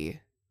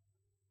truly,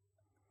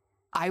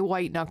 I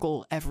white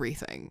knuckle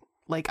everything.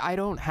 Like, I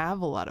don't have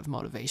a lot of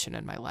motivation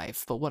in my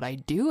life, but what I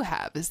do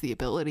have is the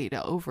ability to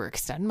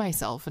overextend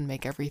myself and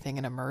make everything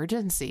an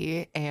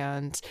emergency,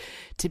 and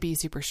to be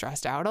super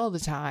stressed out all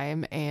the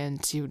time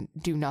and to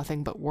do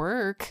nothing but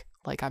work.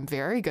 Like, I'm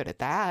very good at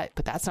that,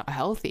 but that's not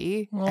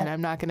healthy. Well, and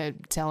I'm not going to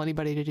tell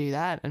anybody to do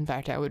that. In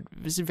fact, I would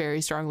very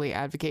strongly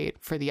advocate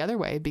for the other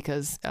way,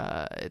 because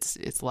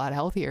it's a lot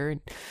healthier, and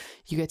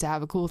you get to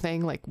have a cool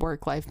thing like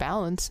work-life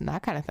balance and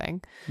that kind of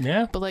thing.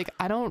 Yeah. But like,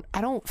 I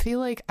don't feel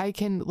like I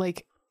can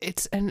like,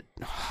 it's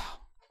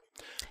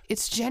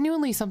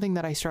genuinely something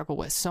that I struggle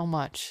with so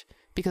much,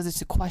 because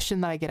it's a question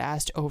that I get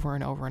asked over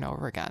and over and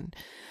over again.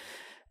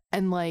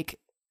 And like,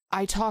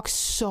 I talk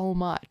so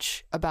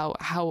much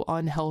about how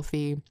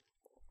unhealthy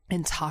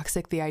and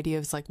toxic the idea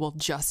is like, well,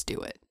 just do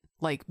it.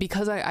 Like,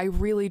 because I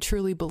really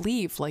truly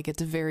believe like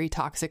it's a very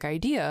toxic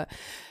idea,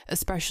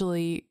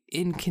 especially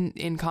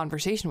in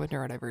conversation with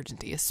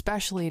neurodivergency,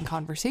 especially in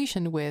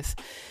conversation with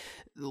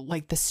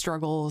like the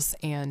struggles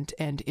and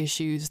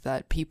issues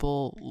that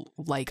people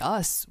like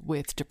us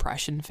with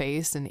depression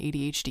face and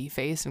ADHD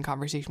face in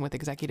conversation with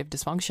executive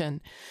dysfunction.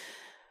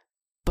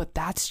 But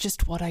that's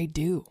just what I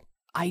do.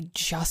 I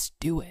just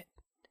do it.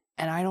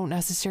 And I don't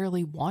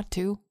necessarily want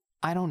to.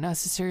 I don't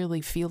necessarily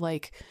feel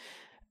like,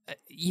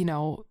 you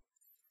know,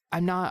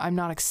 I'm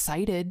not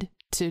excited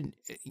to,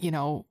 you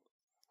know,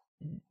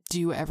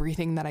 do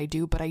everything that I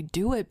do, but I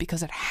do it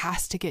because it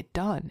has to get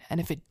done. And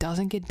if it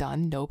doesn't get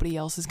done, nobody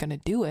else is going to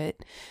do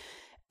it.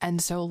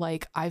 And so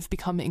like, I've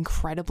become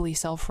incredibly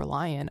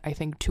self-reliant, I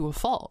think, to a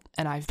fault.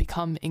 And I've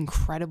become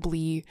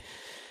incredibly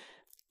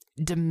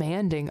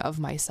demanding of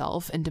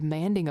myself and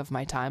demanding of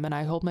my time. And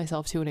I hold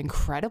myself to an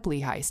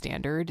incredibly high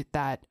standard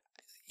that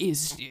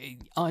is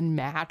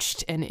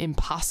unmatched and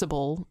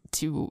impossible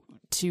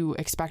to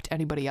expect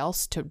anybody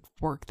else to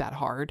work that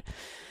hard.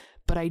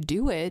 But I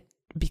do it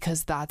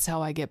because that's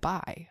how I get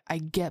by. I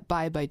get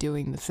by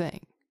doing the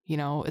thing. You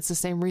know, it's the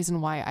same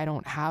reason why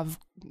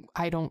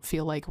I don't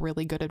feel like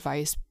really good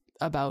advice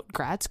about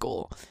grad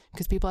school,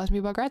 because people ask me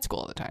about grad school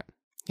all the time.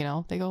 You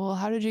know, they go, well,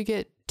 how did you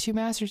get 2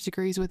 master's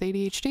degrees with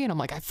ADHD? And I'm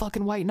like, I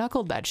fucking white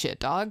knuckled that shit,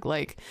 dog.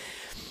 Like,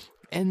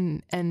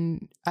 and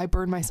I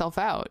burned myself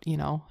out, you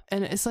know?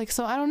 And it's like,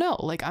 so I don't know,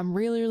 like, I'm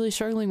really, really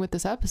struggling with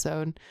this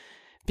episode,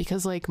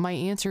 because like my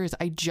answer is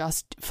I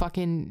just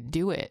fucking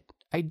do it.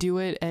 I do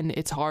it, and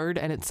it's hard,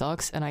 and it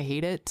sucks, and I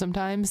hate it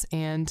sometimes,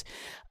 and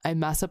I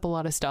mess up a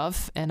lot of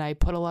stuff, and I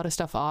put a lot of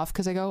stuff off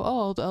because I go,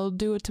 oh, I'll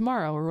do it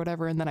tomorrow or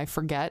whatever, and then I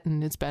forget,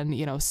 and it's been,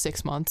 you know,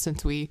 6 months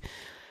since we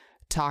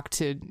talked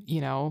to,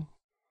 you know,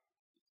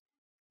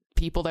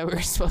 people that we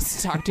were supposed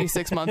to talk to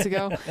 6 months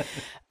ago.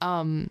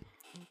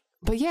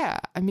 But yeah,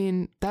 I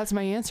mean, that's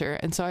my answer.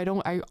 And so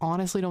I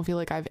honestly don't feel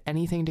like I have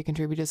anything to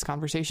contribute to this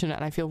conversation,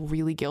 and I feel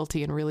really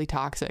guilty and really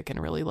toxic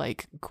and really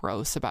like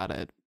gross about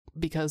it,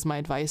 because my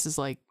advice is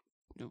like,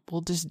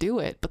 well, just do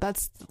it. But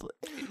that's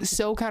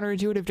so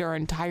counterintuitive to our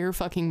entire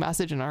fucking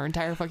message and our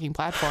entire fucking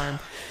platform.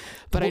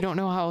 But I don't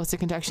know how else to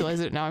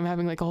contextualize it now. I'm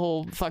having like a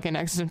whole fucking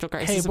existential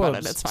crisis about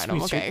it. It's fine.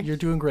 I'm okay. You're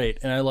doing great,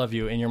 and I love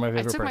you, and you're my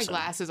favorite person. I took my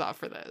glasses off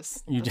for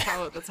this.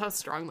 That's how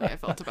strongly I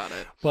felt about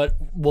it. But,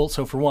 well,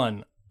 so for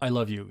one, I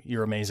love you.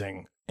 You're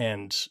amazing,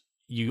 and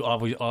you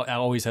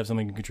always have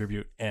something to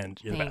contribute, and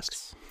you're the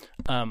best.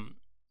 But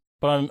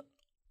on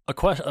a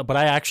question, but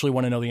I actually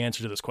want to know the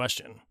answer to this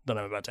question that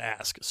I'm about to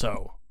ask,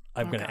 so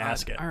I'm going to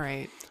ask it. All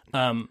right.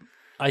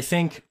 I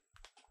think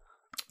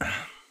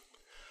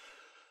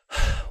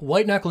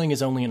white knuckling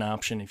is only an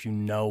option if you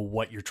know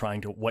what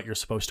you're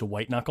supposed to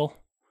white knuckle.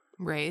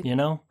 Right. You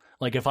know,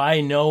 like if I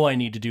know I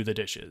need to do the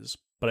dishes,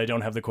 but I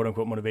don't have the quote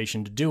unquote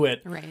motivation to do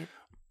it, right,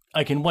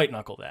 I can white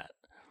knuckle that.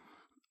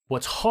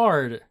 What's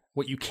hard,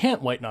 what you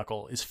can't white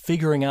knuckle, is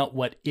figuring out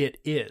what it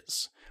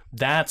is.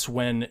 that's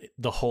when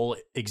the whole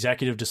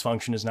executive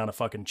dysfunction is not a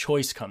fucking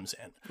choice comes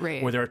in.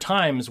 Right. Where there are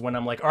times when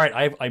I'm like, all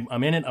right,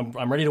 I'm in it,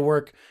 I'm ready to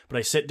work, but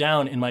I sit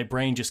down and my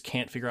brain just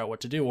can't figure out what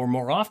to do. Or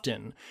more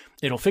often,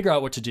 it'll figure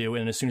out what to do,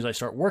 and as soon as I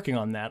start working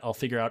on that, I'll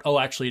figure out, oh,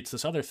 actually, it's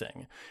this other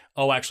thing.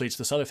 Oh, actually, it's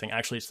this other thing.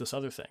 Actually, it's this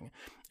other thing.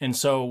 And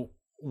so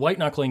white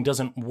knuckling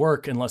doesn't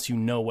work unless you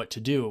know what to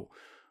do.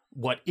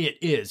 What it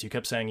is. You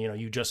kept saying,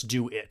 you just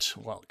do it.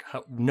 Well,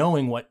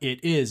 knowing what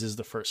it is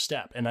the first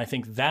step. And I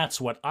think that's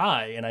what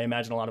I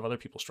imagine a lot of other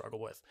people struggle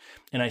with.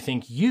 And I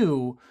think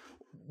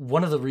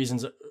one of the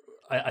reasons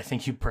I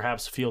think you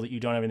perhaps feel that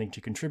you don't have anything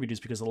to contribute is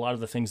because a lot of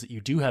the things that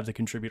you do have to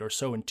contribute are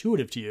so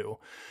intuitive to you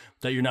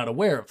that you're not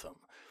aware of them.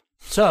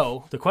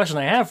 So the question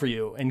I have for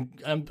you, and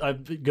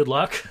good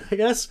luck, I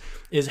guess,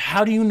 is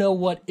how do you know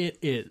what it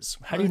is?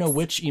 How do you know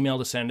which email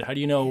to send? How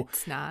do you know?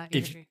 It's not.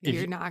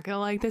 You're not going to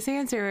like this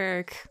answer,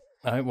 Eric.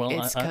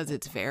 It's because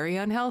it's very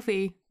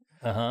unhealthy.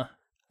 Uh-huh.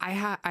 I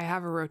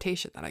have a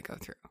rotation that I go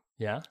through.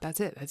 Yeah? That's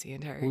it. That's the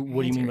entire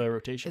What do you mean by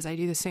rotation? Is I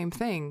do the same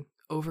thing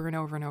over and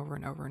over and over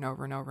and over and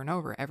over and over and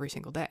over every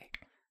single day.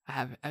 I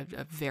have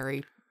a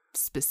very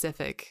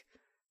specific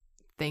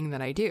thing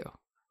that I do.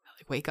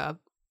 I wake up,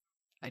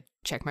 I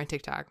check my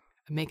TikTok,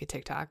 I make a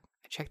TikTok,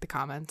 I check the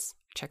comments,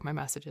 I check my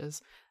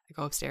messages, I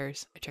go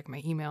upstairs, I check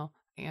my email,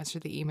 I answer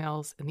the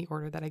emails in the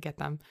order that I get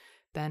them.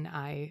 Then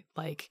I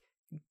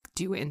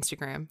do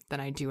Instagram, then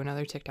I do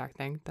another TikTok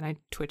thing, then I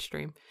Twitch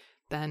stream.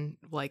 Then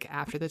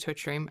after the Twitch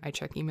stream, I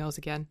check emails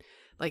again.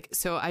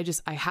 So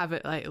I have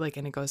it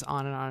and it goes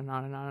on and on and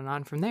on and on and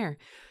on from there.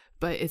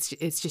 But it's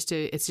like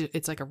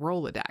a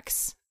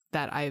Rolodex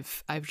that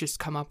I've just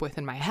come up with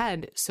in my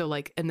head. So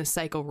and the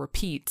cycle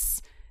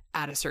repeats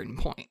at a certain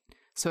point.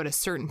 So at a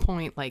certain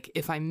point,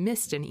 if I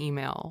missed an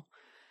email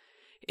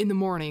in the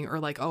morning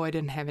or I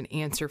didn't have an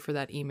answer for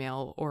that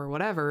email or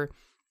whatever,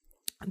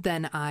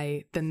 then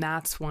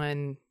that's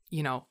when,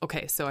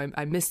 okay, so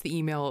I missed the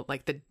email,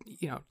 the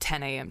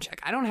 10 a.m. check.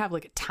 I don't have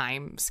a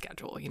time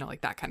schedule,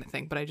 that kind of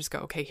thing, but I just go,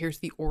 okay, here's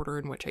the order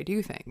in which I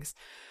do things.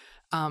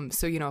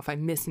 So, if I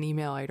miss an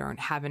email, I don't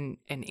have an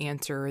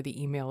answer, or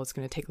the email is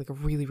going to take a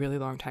really, really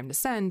long time to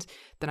send,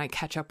 then I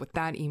catch up with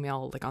that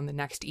email on the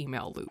next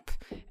email loop.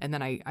 And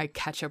then I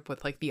catch up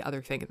with the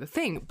other thing and the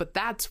thing. But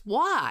that's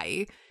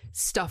why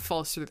stuff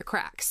falls through the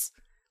cracks.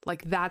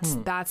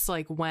 That's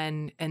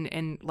when,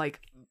 and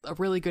a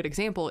really good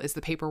example is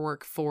the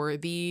paperwork for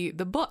the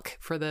book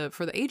for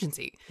the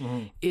agency.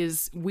 Mm-hmm.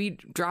 Is we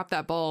dropped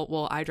that ball.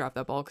 Well, I dropped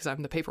that ball because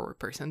I'm the paperwork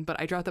person, but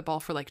I dropped that ball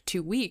for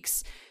 2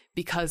 weeks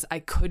because I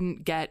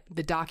couldn't get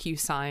the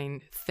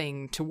DocuSign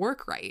thing to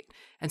work right.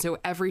 And so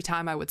every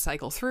time I would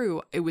cycle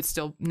through, it would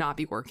still not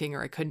be working,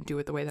 or I couldn't do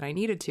it the way that I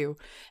needed to.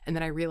 And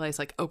then I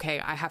realized okay,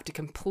 I have to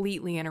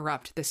completely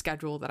interrupt the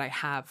schedule that I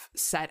have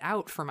set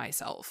out for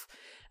myself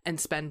and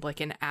spend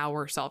an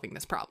hour solving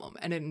this problem.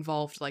 And it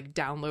involved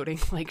downloading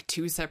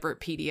 2 separate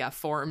PDF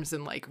forms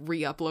and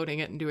re-uploading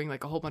it and doing a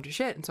whole bunch of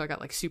shit. And so I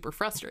got super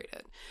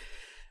frustrated.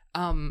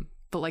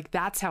 But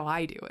that's how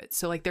I do it.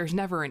 So there's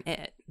never an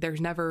it. There's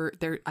never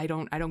I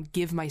don't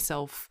give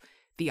myself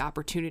the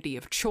opportunity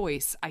of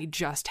choice. I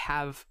just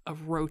have a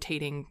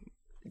rotating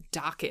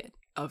docket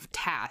of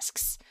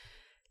tasks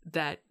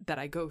that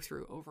I go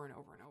through over and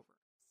over and over.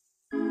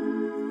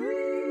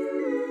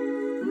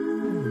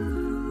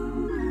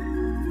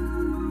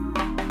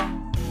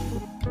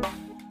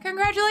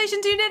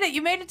 Congratulations, you did it.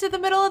 You made it to the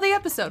middle of the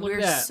episode.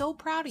 We're so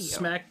proud of you.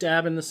 Smack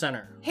dab in the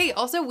center. Hey,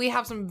 also, we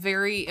have some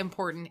very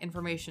important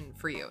information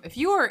for you. If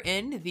you are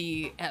in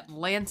the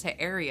Atlanta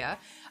area,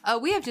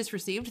 we have just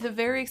received the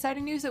very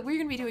exciting news that we're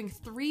going to be doing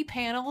 3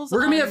 panels.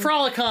 We're going to be at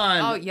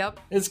Frolicon. Oh, yep.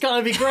 It's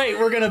going to be great.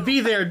 We're going to be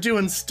there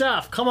doing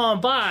stuff. Come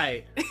on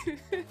by.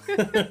 We're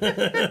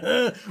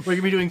going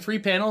to be doing 3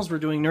 panels. We're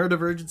doing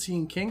neurodivergency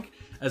and kink,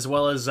 as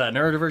well as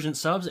neurodivergent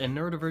subs and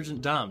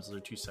neurodivergent doms. Those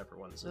are 2 separate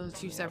ones. Those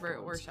 2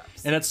 separate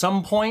workshops. And at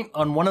some point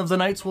on one of the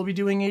nights, we'll be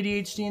doing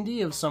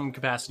ADHD&D of some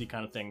capacity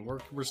kind of thing.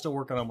 We're still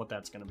working on what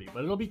that's going to be,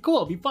 but it'll be cool.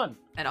 It'll be fun.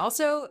 And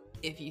also,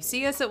 if you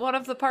see us at one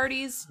of the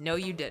parties, no,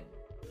 you didn't.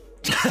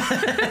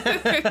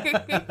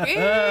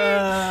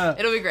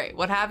 It'll be great.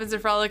 What happens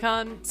at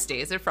Frolicon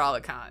stays at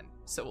Frolicon.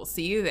 So we'll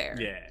see you there.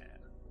 Yeah.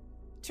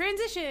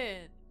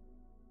 Transition.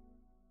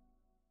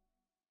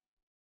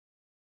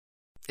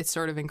 It's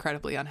sort of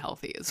incredibly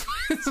unhealthy is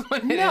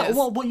what it is.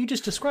 Well, what you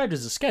just described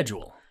is a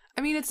schedule.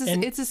 I mean, it's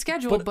a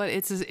schedule, but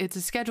it's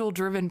a schedule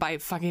driven by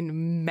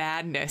fucking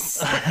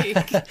madness.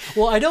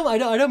 Well, I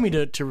don't mean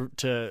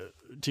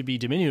to be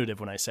diminutive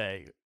when I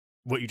say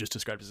what you just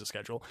described as a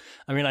schedule.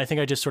 I mean, I think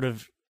I just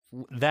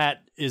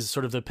that is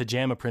sort of the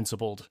pajama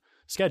principled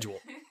schedule.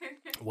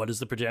 What is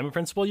the pajama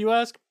principle, you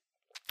ask?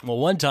 Well,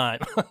 one time,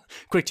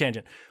 quick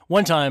tangent.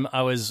 One time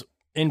I was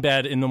in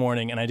bed in the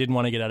morning and I didn't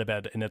want to get out of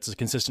bed, and it's a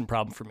consistent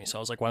problem for me. So I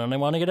was like, why don't I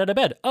want to get out of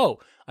bed? Oh,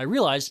 I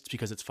realized it's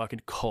because it's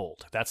fucking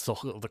cold. That's the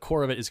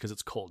core of it, is because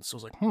it's cold. So I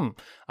was like,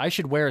 I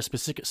should wear a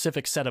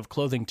specific set of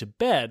clothing to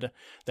bed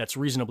that's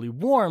reasonably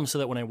warm so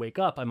that when I wake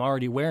up, I'm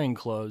already wearing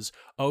clothes.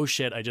 Oh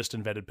shit, I just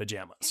invented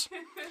pajamas.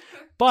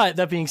 But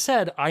that being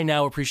said, I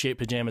now appreciate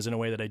pajamas in a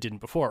way that I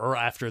didn't before, or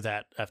after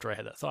I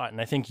had that thought.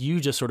 And I think you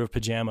just sort of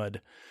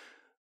pajamaed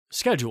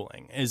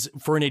scheduling, is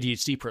for an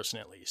ADHD person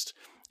at least,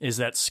 is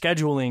that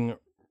scheduling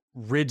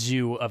rids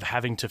you of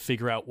having to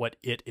figure out what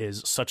it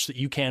is such that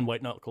you can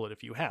white knuckle it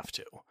if you have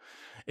to.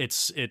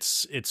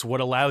 It's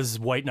what allows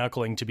white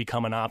knuckling to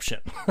become an option,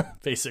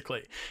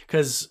 basically.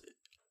 Because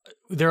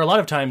there are a lot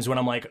of times when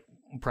I'm like,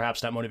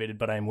 perhaps not motivated,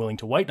 but I'm willing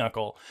to white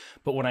knuckle.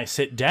 But when I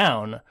sit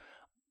down,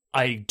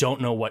 I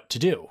don't know what to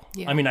do.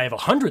 Yeah. I mean, I have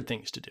 100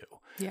 things to do.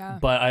 Yeah.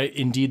 But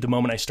the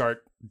moment I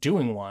start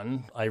doing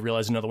one, I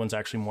realize another one's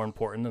actually more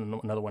important than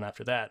another one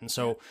after that. And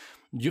so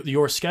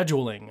your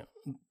scheduling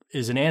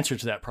is an answer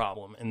to that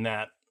problem in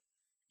that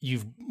you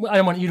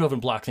haven't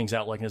blocked things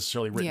out like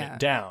necessarily written it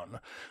down,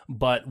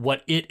 but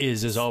what it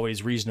is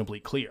always reasonably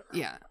clear.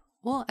 Yeah.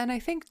 Well, and I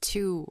think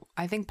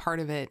part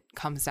of it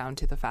comes down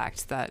to the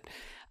fact that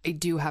I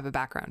do have a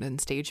background in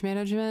stage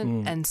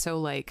management. And so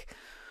like,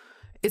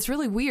 it's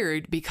really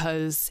weird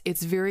because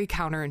it's very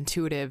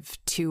counterintuitive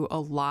to a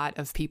lot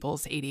of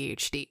people's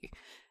ADHD.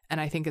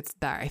 And I think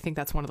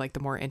that's one of like the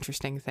more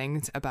interesting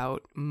things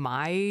about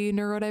my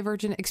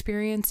neurodivergent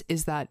experience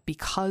is that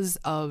because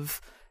of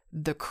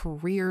the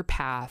career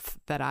path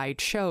that I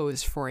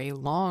chose for a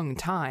long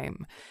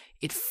time,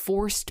 it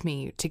forced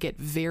me to get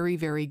very,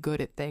 very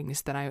good at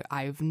things that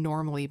I've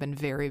normally been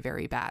very,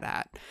 very bad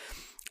at.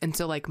 And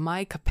so like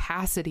my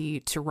capacity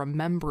to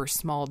remember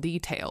small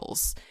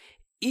details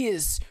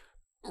is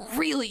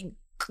really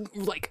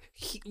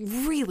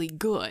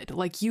good.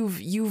 Like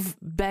you've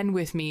been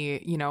with me,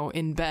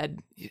 in bed,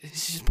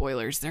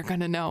 spoilers, they're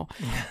gonna know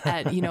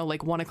at,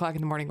 like 1 o'clock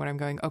in the morning when I'm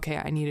going, okay,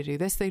 I need to do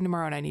this thing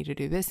tomorrow and I need to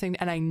do this thing.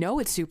 And I know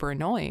it's super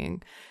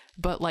annoying,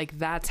 but like,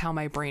 that's how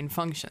my brain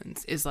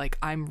functions, is like,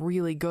 I'm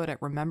really good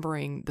at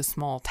remembering the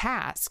small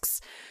tasks.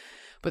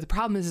 But the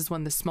problem is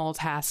when the small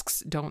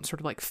tasks don't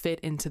sort of like fit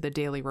into the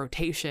daily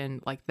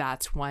rotation, like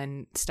that's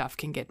when stuff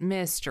can get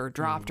missed or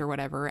dropped or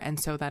whatever. And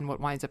so then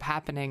what winds up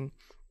happening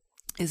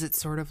is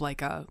it's sort of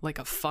like a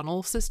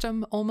funnel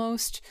system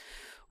almost,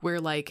 where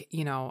like,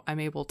 I'm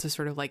able to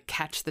sort of like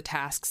catch the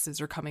tasks as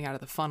they're coming out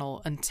of the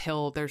funnel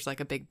until there's like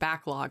a big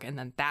backlog. And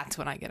then that's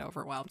when I get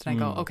overwhelmed and I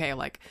go, okay,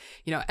 like,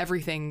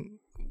 everything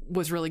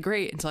was really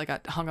great until I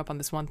got hung up on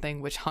this one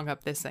thing, which hung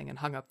up this thing and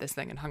hung up this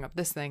thing and hung up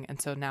this thing.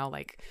 And so now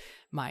like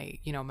my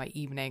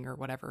evening or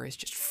whatever is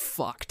just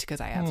fucked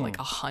because I have like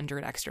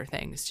 100 extra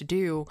things to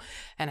do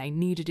and I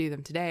need to do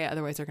them today.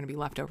 Otherwise they're going to be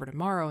left over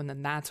tomorrow. And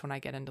then that's when I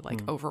get into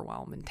like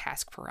overwhelm and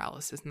task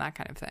paralysis and that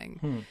kind of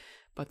thing.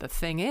 But the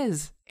thing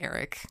is,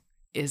 Eric,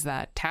 is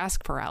that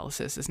task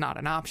paralysis is not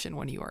an option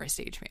when you are a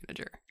stage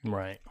manager.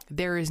 Right.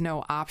 There is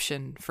no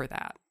option for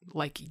that.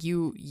 Like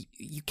you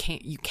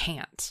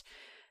can't.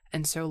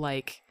 And so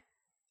like,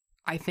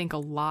 I think a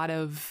lot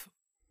of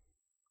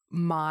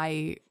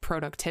my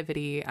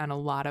productivity and a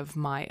lot of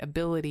my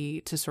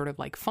ability to sort of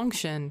like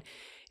function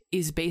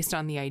is based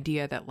on the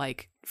idea that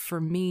like,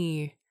 for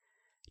me,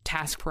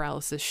 task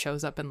paralysis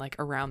shows up in like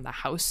around the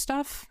house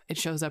stuff. It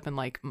shows up in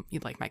like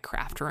my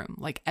craft room.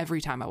 Like every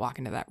time I walk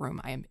into that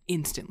room, I am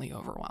instantly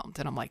overwhelmed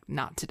and I'm like,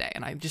 not today.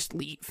 And I just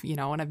leave,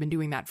 and I've been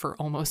doing that for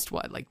almost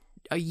like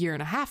a year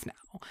and a half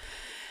now.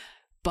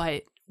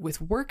 But with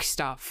work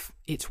stuff,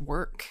 it's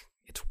work.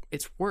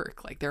 It's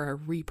work. Like there are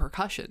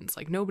repercussions.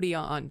 Like nobody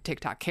on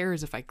TikTok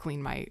cares if I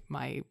clean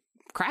my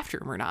craft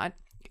room or not.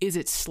 Is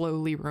it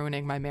slowly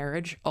ruining my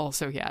marriage?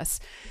 Also, yes.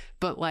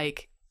 But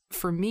like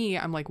for me,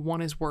 I'm like,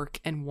 one is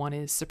work and one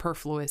is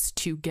superfluous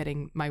to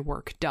getting my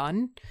work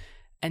done.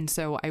 And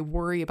so I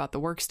worry about the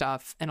work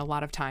stuff. And a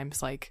lot of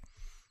times like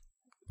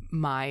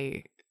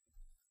my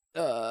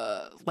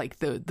like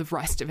the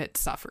rest of it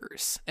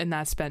suffers, and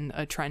that's been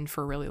a trend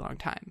for a really long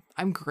time.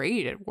 I'm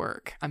great at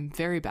work. I'm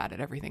very bad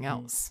at everything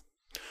else.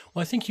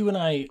 Well, I think you and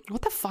I...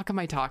 What the fuck am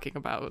I talking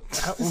about?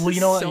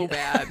 Well, so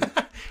bad.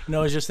 I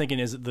was just thinking,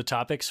 is the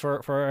topics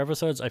for our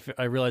episodes,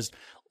 I realized,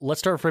 let's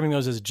start framing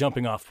those as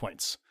jumping off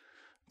points.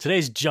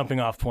 Today's jumping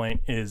off point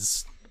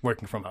is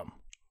working from home.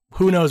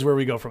 Who knows where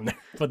we go from there,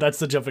 but that's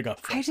the jumping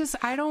off point.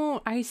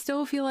 I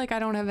still feel like I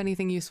don't have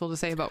anything useful to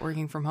say about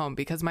working from home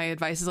because my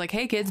advice is like,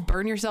 hey kids,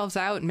 burn yourselves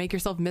out and make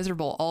yourself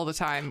miserable all the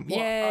time. Well,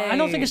 yay. I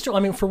don't think it's true.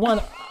 I mean, for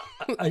one...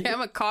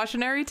 I'm a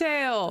cautionary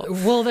tale.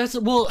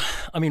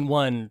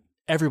 One,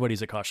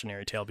 everybody's a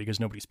cautionary tale because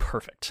nobody's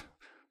perfect.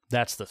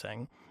 That's the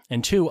thing.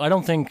 And two, I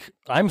don't want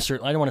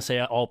to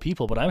say all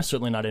people, but I'm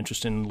certainly not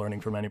interested in learning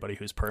from anybody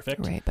who's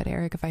perfect. Right. But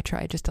Eric, if I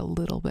tried just a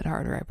little bit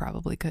harder, I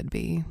probably could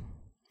be.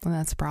 And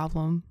that's a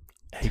problem.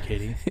 Hey,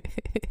 Katie.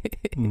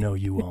 No,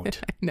 you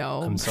won't.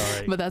 No. I'm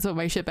sorry. But that's what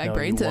my shitbag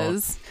brain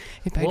says.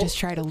 If I just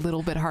tried a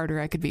little bit harder,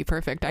 I could be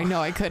perfect. I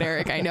know I could,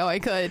 Eric. I know I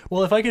could.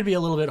 Well, if I could be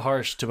a little bit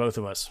harsh to both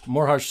of us,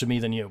 more harsh to me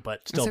than you,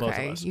 but still it's okay.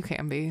 Both of us. You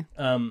can be.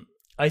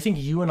 I think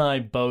you and I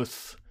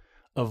both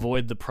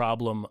avoid the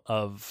problem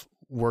of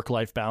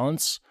work-life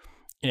balance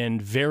in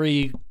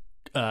very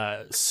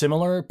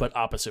similar but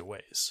opposite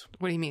ways.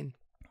 What do you mean?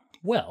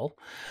 Well,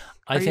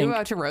 I Are think... you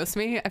about to roast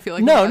me? I feel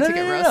like No, I'm no, about no, to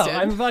get no, roasted. no.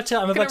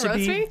 I'm about to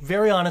be me?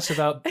 very honest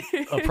about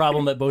a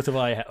problem that both of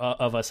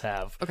us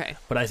have. Okay.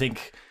 But I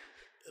think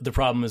the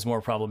problem is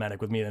more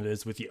problematic with me than it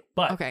is with you.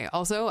 But Okay.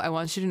 Also, I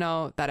want you to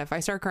know that if I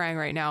start crying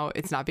right now,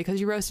 it's not because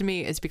you roasted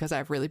me. It's because I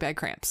have really bad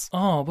cramps.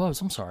 oh, Bubs,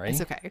 I'm sorry.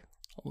 It's okay.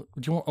 Do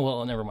you want?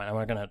 Well, never mind. I'm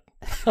not gonna.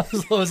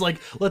 I was like,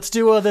 let's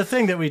do the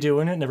thing that we do,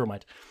 and never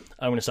mind.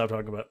 I'm gonna stop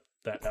talking about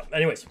that now.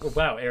 Anyways,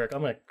 wow, Eric,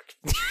 I'm gonna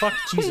fuck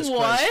Jesus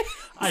What? Christ.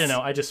 I don't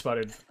know. I just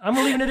sputtered. I'm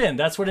leaving it in.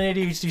 That's what an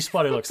ADHD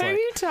sputter looks What are like.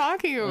 you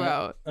talking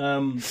about?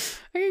 I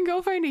can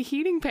go find a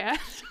heating pad.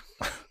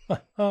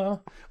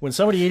 When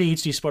somebody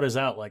ADHD sputters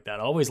out like that,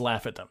 always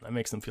laugh at them. That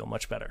makes them feel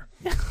much better.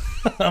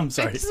 I'm I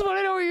sorry. just want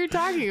to know what you're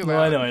talking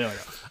about. No, I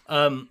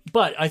know.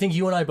 But I think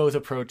you and I both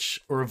approach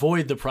or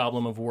avoid the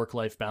problem of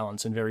work-life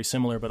balance in very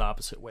similar but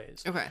opposite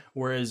ways. Okay.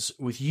 Whereas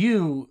with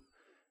you,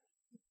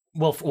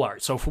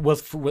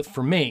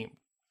 for me,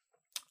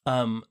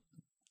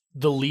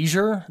 the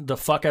leisure, the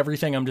fuck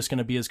everything, I'm just going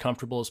to be as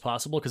comfortable as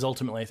possible, because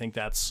ultimately I think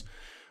that's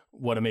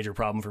what a major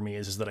problem for me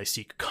is that I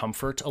seek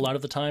comfort a lot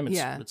of the time.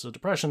 It's a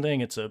depression thing.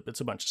 It's a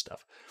bunch of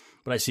stuff,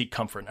 but I seek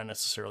comfort, not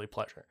necessarily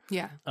pleasure.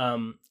 Yeah.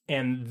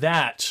 And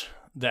that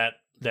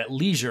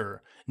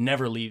leisure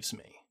never leaves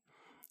me.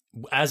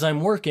 As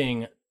I'm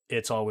working,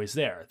 it's always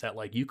there. That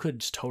like you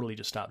could totally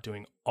just stop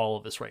doing all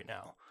of this right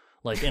now.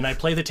 Like, and I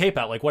play the tape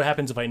out. Like, what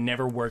happens if I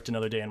never worked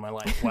another day in my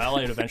life? Well,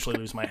 I'd eventually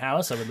lose my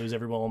house. I would lose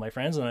every one of my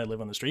friends, and I'd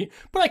live on the street.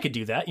 But I could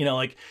do that.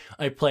 Like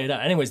I play it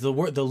out. Anyways, the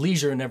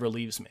leisure never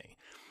leaves me,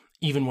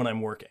 even when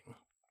I'm working.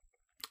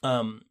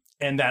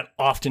 And that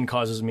often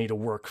causes me to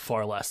work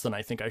far less than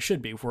I think I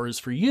should be. Whereas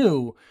for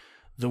you,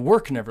 the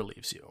work never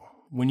leaves you.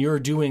 When you're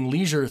doing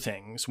leisure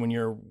things, when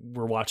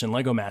we're watching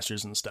Lego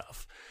Masters and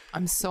stuff,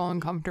 I'm so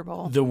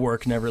uncomfortable. the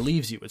work never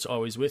leaves you. It's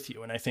always with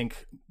you. And I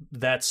think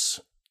that's,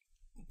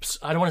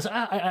 I don't want to say,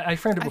 I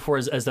framed it before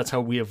as that's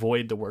how we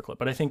avoid the workload.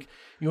 But I think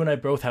you and I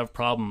both have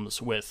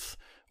problems with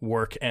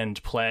work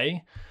and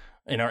play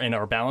in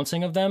our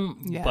balancing of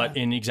them, but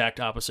in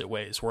exact opposite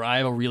ways, where I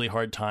have a really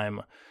hard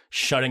time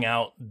shutting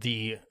out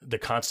the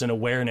constant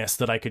awareness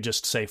that I could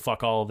just say,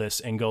 fuck all of this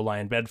and go lie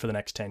in bed for the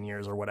next 10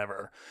 years or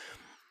whatever.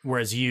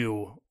 Whereas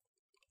you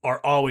are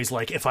always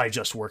like, if I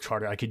just worked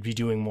harder, I could be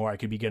doing more, I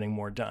could be getting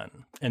more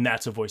done. And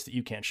that's a voice that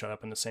you can't shut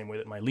up in the same way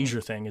that my leisure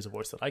thing is a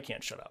voice that I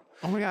can't shut up.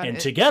 Oh my God. And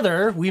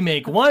together we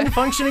make one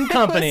functioning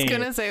company. I was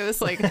going to say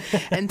this, like,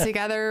 and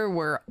together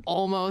we're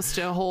almost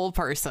a whole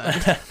person.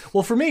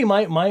 Well, for me,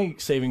 my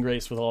saving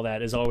grace with all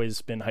that has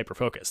always been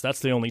hyperfocus.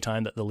 That's the only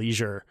time that the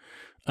leisure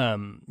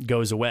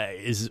goes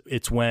away.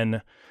 It's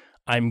when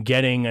I'm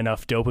getting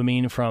enough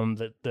dopamine from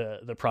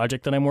the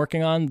project that I'm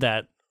working on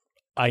that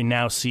I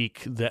now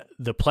seek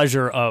the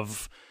pleasure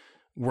of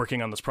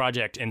working on this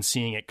project and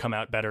seeing it come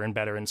out better and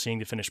better and seeing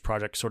the finished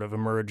project sort of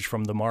emerge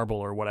from the marble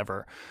or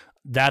whatever.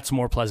 That's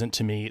more pleasant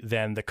to me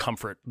than the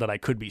comfort that I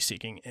could be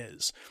seeking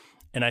is.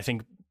 And I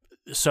think,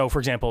 so for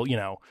example,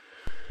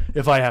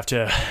 if I have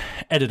to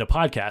edit a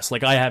podcast,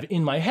 like I have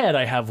in my head,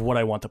 I have what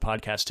I want the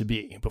podcast to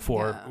be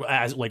before,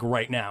 as like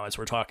right now, as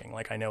we're talking,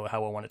 like I know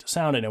how I want it to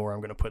sound. I know where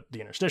I'm going to put the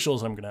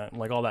interstitials. I'm going to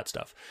like all that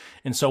stuff.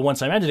 And so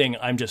once I'm editing,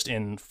 I'm just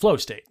in flow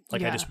state.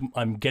 Like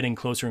I'm getting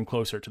closer and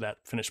closer to that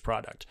finished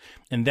product.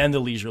 And then the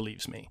leisure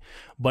leaves me,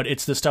 but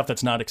it's the stuff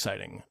that's not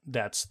exciting.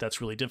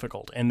 That's really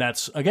difficult. And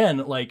that's, again,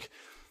 like,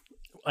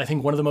 I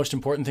think one of the most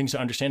important things to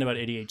understand about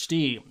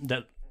ADHD,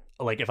 that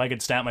like, if I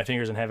could snap my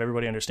fingers and have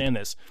everybody understand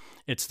this,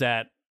 it's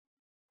that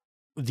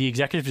the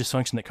executive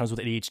dysfunction that comes with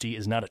ADHD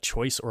is not a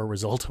choice or a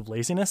result of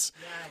laziness.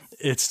 Yes.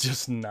 It's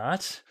just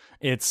not.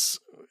 It's,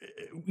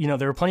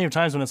 there are plenty of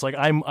times when it's like,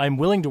 I'm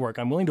willing to work,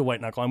 I'm willing to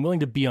white knuckle, I'm willing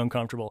to be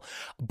uncomfortable,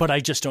 but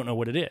I just don't know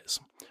what it is.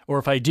 Or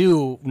if I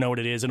do know what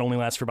it is, it only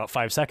lasts for about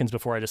 5 seconds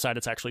before I decide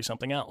it's actually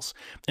something else.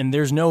 And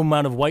there's no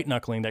amount of white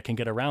knuckling that can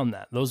get around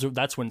that.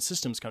 That's when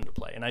systems come to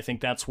play. And I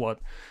think that's what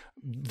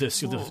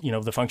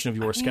the function of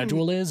your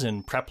schedule is,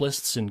 and prep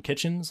lists and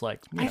kitchens.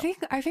 Like, I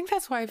think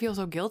that's why I feel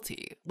so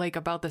guilty, like,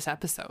 about this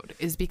episode,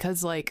 is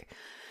because, like,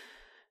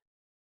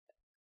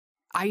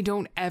 I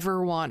don't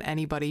ever want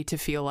anybody to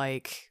feel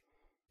like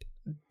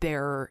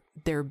they're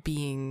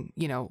being,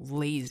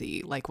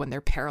 lazy, like when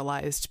they're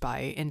paralyzed by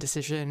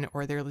indecision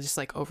or they're just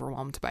like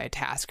overwhelmed by a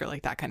task or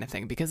like that kind of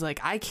thing. Because like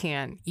I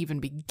can't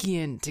even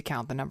begin to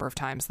count the number of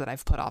times that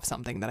I've put off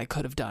something that I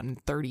could have done in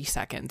 30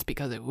 seconds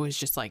because it was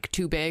just like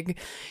too big,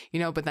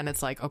 but then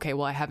it's like, okay,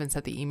 well, I haven't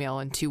sent the email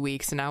in 2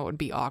 weeks and now it would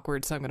be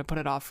awkward. So I'm going to put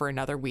it off for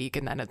another week.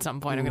 And then at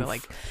some point I'm going to,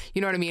 like, you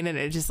know what I mean? And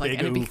it just like,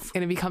 and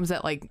it becomes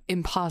that like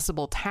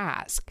impossible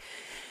task.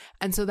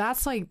 And so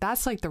that's like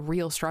the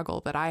real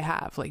struggle that I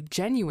have, like,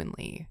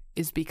 genuinely,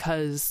 is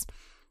because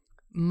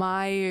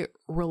my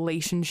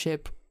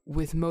relationship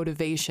with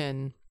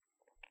motivation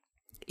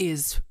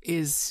is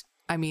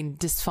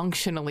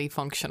dysfunctionally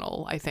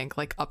functional, I think,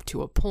 like, up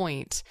to a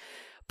point.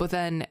 But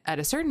then at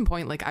a certain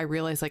point, like, I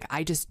realized, like,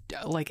 I just,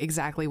 like,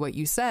 exactly what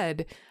you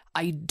said,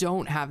 I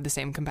don't have the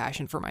same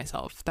compassion for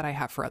myself that I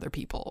have for other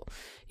people,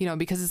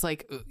 because it's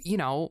like,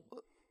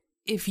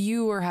 if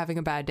you are having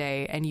a bad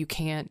day and you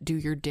can't do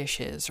your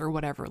dishes or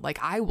whatever, like,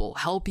 I will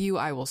help you.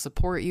 I will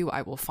support you.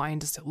 I will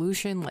find a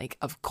solution. Like,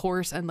 of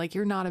course. And like,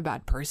 you're not a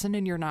bad person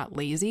and you're not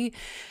lazy.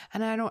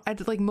 And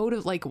I'd like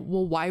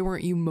well, why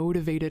weren't you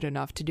motivated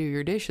enough to do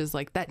your dishes?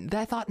 Like that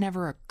thought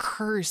never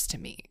occurs to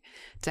me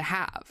to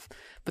have.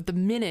 But the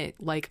minute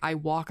like I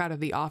walk out of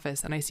the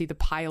office and I see the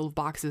pile of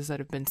boxes that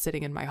have been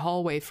sitting in my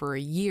hallway for a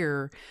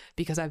year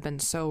because I've been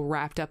so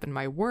wrapped up in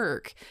my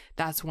work,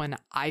 that's when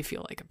I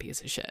feel like a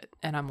piece of shit.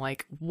 And I'm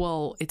like,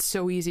 well, it's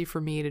so easy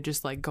for me to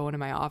just like go into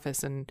my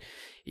office and,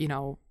 you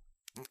know,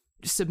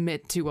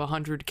 submit to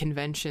 100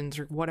 conventions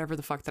or whatever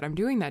the fuck that I'm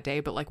doing that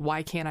day. But like,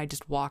 why can't I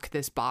just walk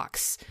this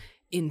box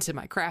into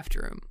my craft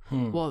room?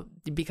 Well,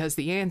 because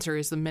the answer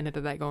is the minute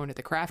that I go into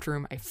the craft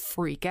room, I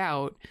freak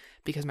out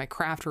because my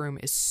craft room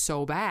is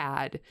so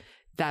bad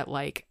that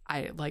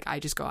I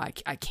just go, I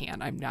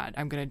can't, I'm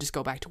going to just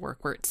go back to work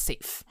where it's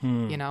safe,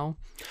 you know?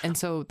 And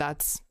so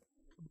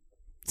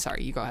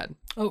sorry, you go ahead.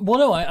 Oh, well,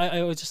 no,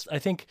 I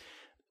think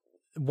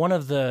one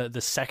of the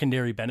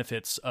secondary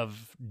benefits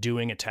of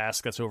doing a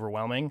task that's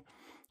overwhelming,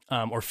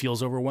 or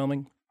feels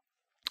overwhelming,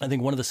 I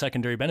think one of the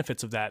secondary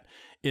benefits of that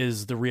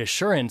is the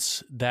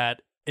reassurance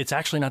that it's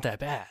actually not that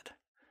bad,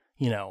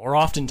 you know, or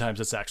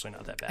oftentimes it's actually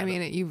not that bad. I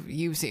mean,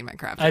 you've seen my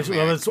craft.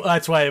 Well,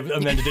 that's why I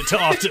amended it to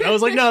often. I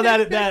was like, no,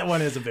 that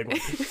one is a big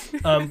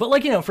one. But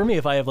like, you know, for me,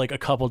 if I have like a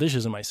couple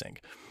dishes in my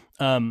sink,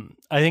 I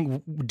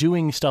think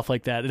doing stuff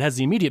like that, it has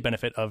the immediate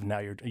benefit of now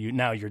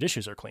your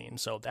dishes are clean.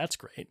 So that's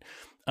great.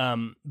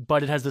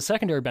 But it has the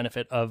secondary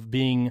benefit of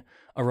being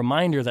a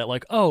reminder that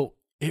like, oh,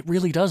 it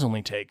really does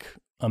only take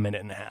a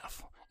minute and a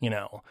half. You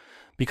know,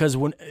 because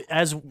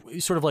as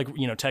sort of like,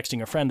 you know,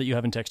 texting a friend that you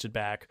haven't texted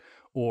back,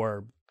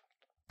 or,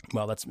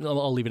 well,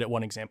 I'll leave it at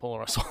one example, or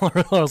else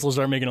we'll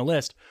start making a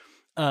list.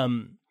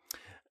 The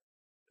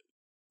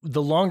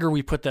longer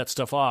we put that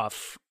stuff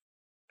off,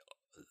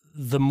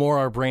 the more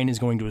our brain is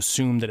going to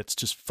assume that it's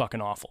just fucking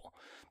awful.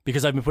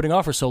 Because I've been putting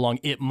off for so long,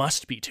 it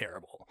must be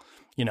terrible.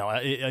 You know,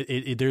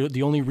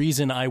 the only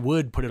reason I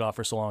would put it off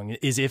for so long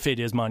is if it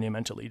is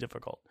monumentally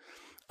difficult.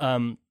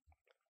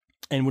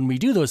 And when we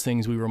do those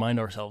things, we remind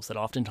ourselves that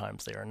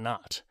oftentimes they are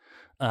not.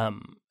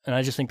 And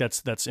I just think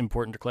that's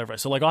important to clarify.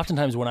 So like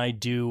oftentimes when I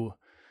do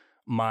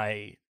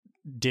my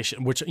dish,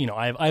 which, you know,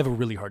 I have a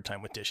really hard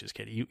time with dishes,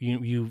 Katie.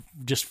 You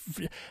just,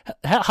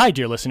 hi,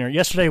 dear listener.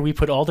 Yesterday we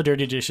put all the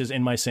dirty dishes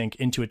in my sink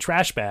into a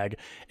trash bag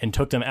and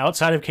took them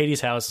outside of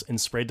Katie's house and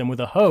sprayed them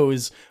with a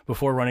hose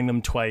before running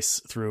them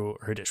twice through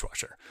her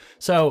dishwasher.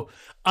 So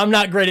I'm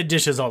not great at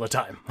dishes all the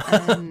time,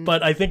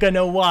 but I think I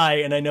know why.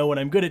 And I know when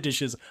I'm good at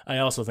dishes, I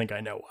also think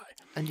I know why.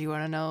 And do you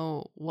want to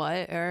know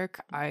what, Eric?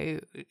 I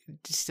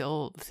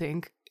still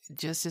think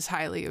just as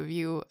highly of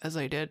you as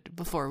I did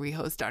before we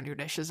hosed down your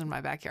dishes in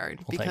my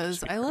backyard,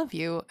 because I love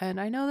you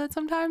and I know that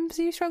sometimes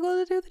you struggle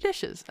to do the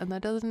dishes, and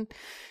that doesn't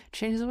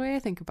change the way I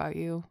think about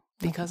you,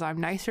 because I'm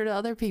nicer to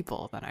other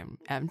people than I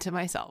am to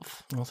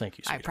myself. Well, thank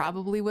you, sweetheart. I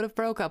probably would have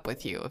broke up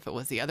with you if it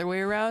was the other way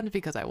around,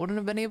 because I wouldn't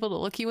have been able to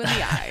look you in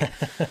the eye.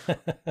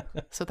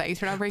 So thanks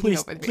for not breaking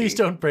up with me. Please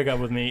don't break up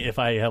with me if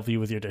I help you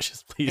with your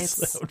dishes, please.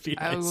 That would be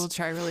nice. I will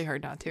try really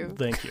hard not to.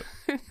 Thank you.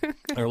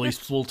 Or at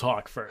least we'll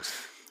talk first.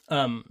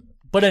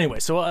 But anyway,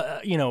 so,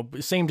 you know,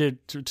 same to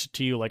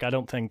you. Like, I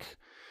don't think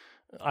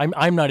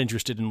I'm not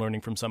interested in learning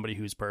from somebody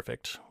who's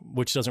perfect,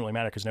 which doesn't really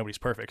matter because nobody's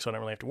perfect. So I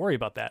don't really have to worry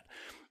about that.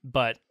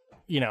 But,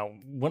 you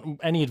know,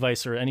 any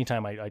advice or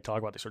anytime I talk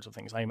about these sorts of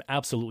things, I am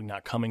absolutely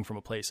not coming from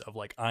a place of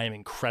like, I am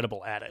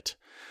incredible at it.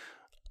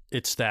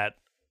 It's that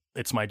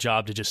it's my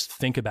job to just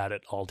think about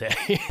it all day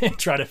and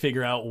try to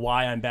figure out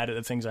why I'm bad at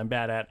the things I'm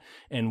bad at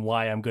and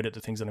why I'm good at the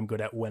things that I'm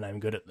good at when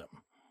I'm good at them.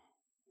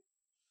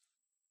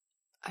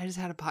 I just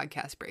had a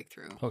podcast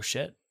breakthrough. Oh,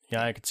 shit.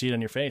 Yeah, I could see it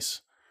on your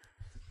face.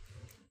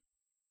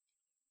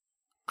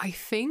 I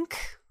think,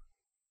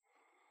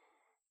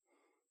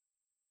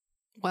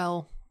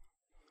 well,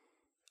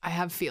 I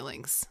have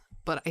feelings,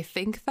 but I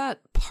think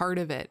that part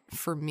of it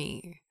for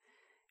me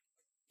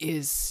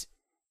is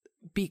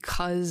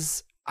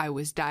because I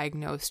was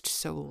diagnosed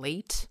so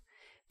late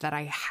that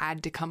I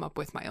had to come up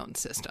with my own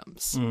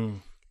systems.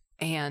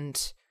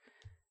 And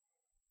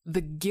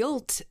the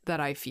guilt that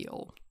I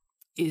feel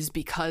is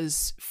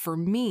because for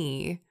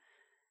me,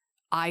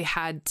 I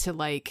had to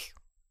like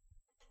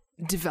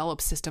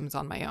develop systems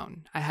on my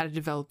own. I had to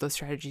develop those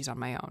strategies on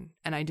my own.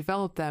 And I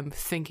developed them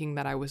thinking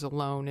that I was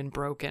alone and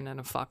broken and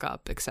a fuck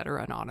up,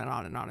 etc. And on and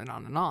on and on and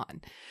on and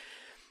on.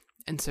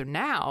 And so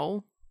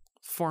now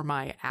for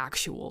my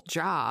actual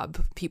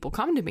job, people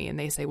come to me and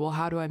they say, well,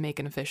 how do I make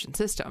an efficient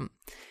system?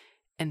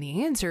 And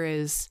the answer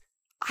is,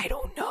 I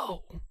don't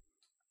know.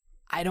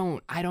 I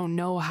don't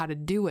know how to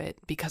do it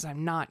because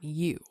I'm not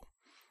you.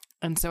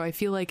 And so I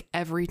feel like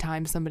every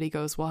time somebody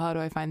goes, well, how do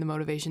I find the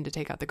motivation to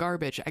take out the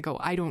garbage? I go,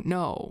 I don't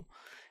know,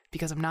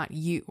 because I'm not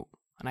you.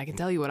 And I can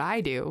tell you what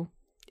I do.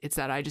 It's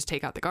that I just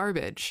take out the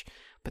garbage,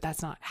 but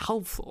that's not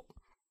helpful,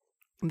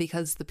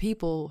 because the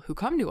people who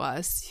come to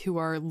us who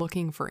are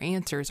looking for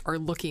answers are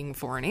looking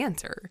for an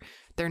answer.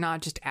 They're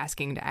not just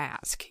asking to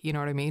ask. You know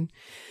what I mean?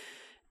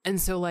 And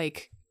so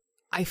like,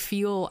 I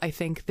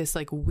think this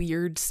like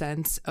weird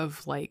sense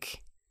of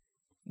like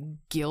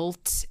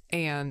guilt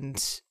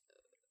and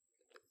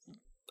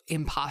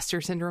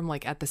imposter syndrome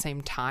like at the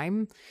same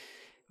time,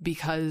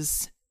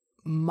 because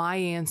my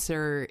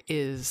answer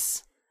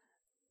is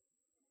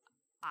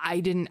I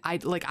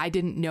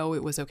didn't know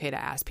it was okay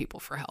to ask people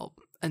for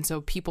help. And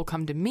so people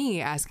come to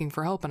me asking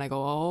for help and I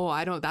go,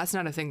 oh, that's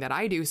not a thing that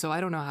I do, so I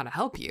don't know how to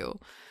help you.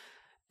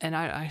 And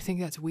I think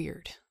that's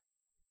weird.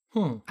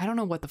 I don't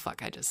know what the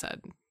fuck I just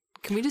said.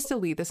 Can we just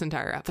delete this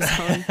entire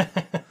episode?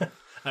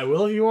 I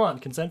will if you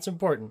want. Consent's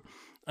important.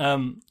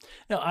 No,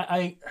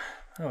 I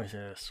how do I say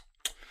this?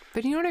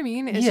 But you know what I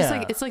mean? It's just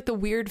like, it's like the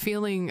weird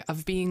feeling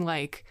of being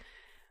like,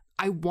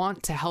 I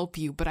want to help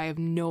you, but I have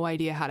no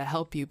idea how to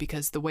help you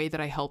because the way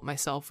that I helped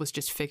myself was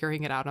just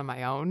figuring it out on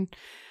my own.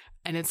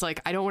 And it's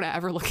like, I don't want to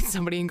ever look at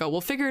somebody and go,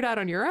 well, figure it out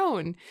on your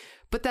own.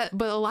 But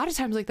a lot of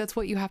times, like, that's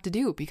what you have to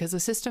do, because a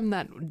system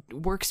that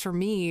works for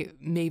me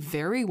may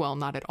very well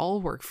not at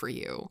all work for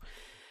you.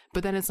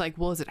 But then it's like,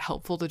 well, is it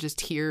helpful to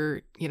just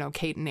hear,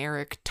 Kate and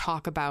Eric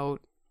talk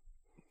about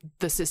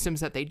the systems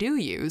that they do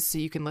use, so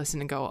you can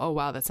listen and go, oh,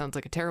 wow, that sounds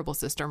like a terrible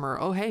system,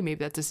 or, oh, hey, maybe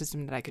that's a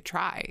system that I could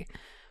try.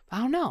 I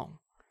don't know.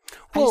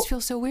 Well, I just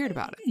feel so weird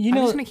about it. I'm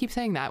just going to keep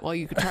saying that while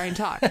you could try and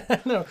talk.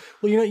 No.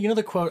 Well, you know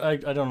the quote, I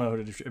don't know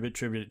who to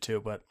attribute it to,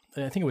 but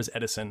I think it was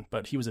Edison,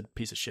 but he was a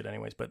piece of shit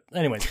anyways. But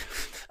anyways,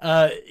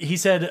 he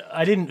said,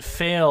 I didn't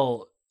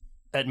fail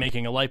at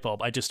making a light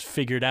bulb. I just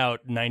figured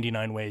out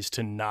 99 ways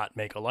to not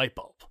make a light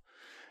bulb.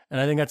 And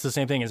I think that's the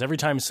same thing, is every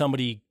time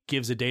somebody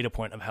gives a data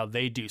point of how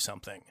they do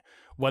something,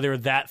 whether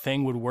that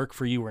thing would work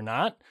for you or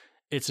not,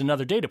 it's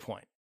another data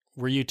point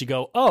where you to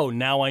go, oh,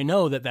 now I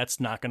know that that's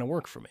not going to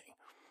work for me.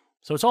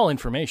 So it's all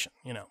information,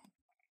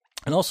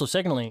 And also,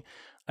 secondly,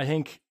 I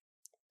think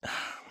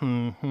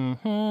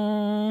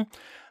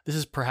this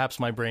is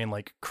perhaps my brain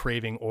like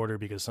craving order,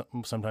 because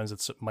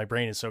sometimes my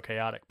brain is so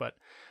chaotic. But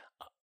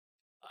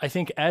I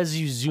think as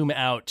you zoom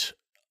out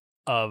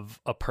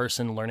of a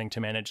person learning to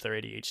manage their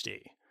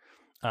ADHD,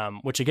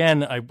 which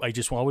again, I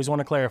just always want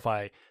to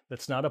clarify,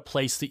 that's not a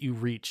place that you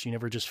reach. You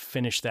never just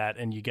finish that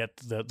and you get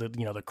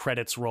the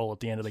credits roll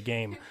at the end of the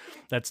game.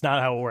 That's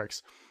not how it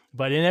works.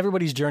 But in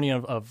everybody's journey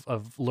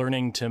of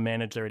learning to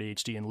manage their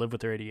ADHD and live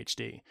with their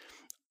ADHD,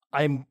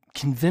 I'm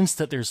convinced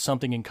that there's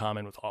something in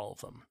common with all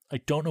of them. I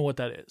don't know what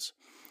that is.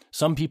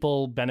 Some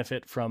people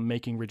benefit from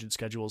making rigid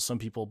schedules. Some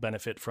people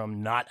benefit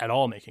from not at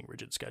all making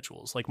rigid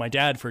schedules. Like my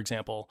dad, for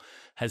example,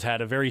 has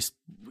had a very,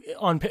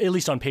 at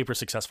least on paper,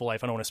 successful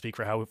life. I don't want to speak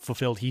for how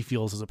fulfilled he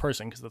feels as a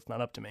person, because that's not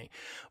up to me.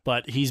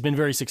 But he's been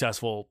very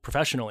successful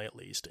professionally, at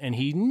least. And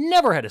he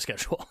never had a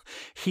schedule.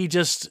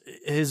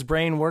 His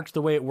brain worked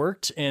the way it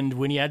worked. And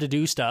when he had to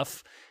do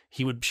stuff,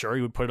 he would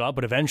put it off,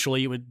 but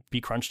eventually it would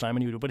be crunch time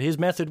and but his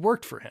method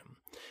worked for him.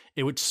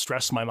 It would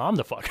stress my mom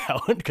the fuck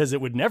out because it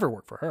would never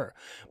work for her,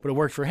 but it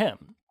worked for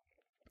him.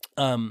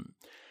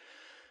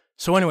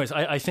 So anyways,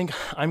 I think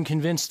I'm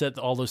convinced that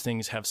all those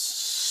things have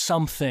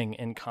something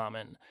in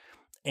common.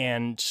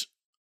 And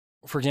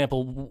for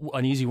example,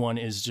 an easy one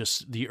is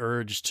just the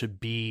urge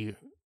to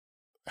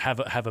have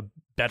a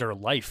better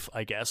life,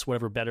 I guess,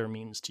 whatever better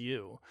means to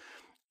you.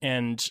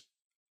 And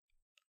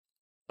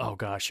oh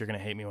gosh, you're going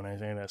to hate me when I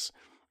say this.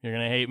 You're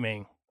going to hate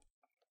me.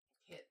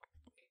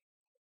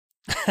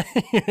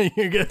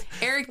 You're good.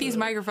 Eric, these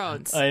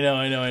microphones. I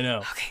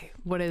know. Okay,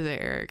 what is it,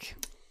 Eric?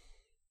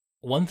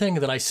 One thing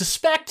that I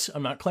suspect,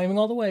 I'm not claiming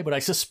all the way, but I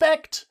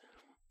suspect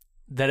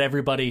that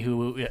everybody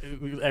who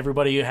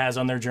has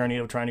on their journey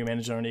of trying to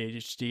manage their own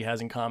ADHD has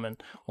in common.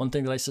 One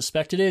thing that I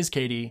suspect it is,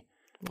 Katie.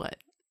 What?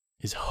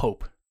 Is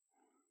hope.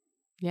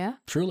 Yeah?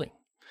 Truly.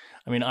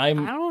 I mean, I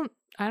don't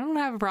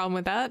have a problem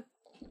with that.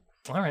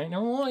 All right.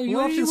 No, you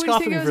often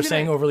scoff at me for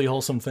saying overly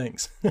wholesome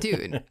things.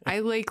 Dude, I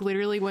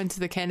literally went to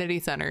the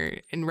Kennedy Center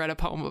and read a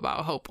poem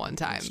about hope one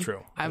time. It's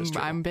true.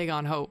 I'm big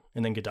on hope.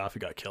 And then Gaddafi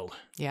got killed.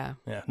 Yeah.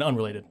 Yeah.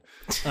 Unrelated.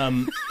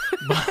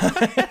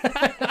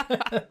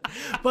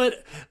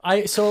 But I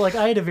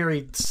had a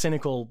very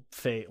cynical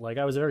fate. Like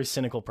I was a very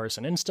cynical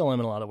person and still am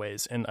in a lot of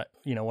ways. And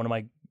one of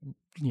my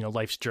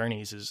life's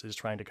journeys is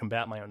trying to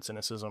combat my own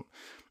cynicism.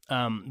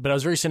 But I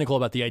was very cynical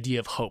about the idea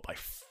of hope. I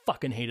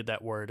fucking hated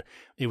that word.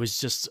 It was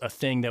just a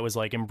thing that was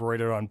like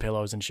embroidered on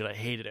pillows and shit. I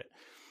hated it.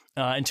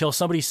 Until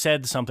somebody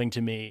said something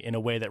to me in a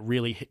way that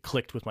really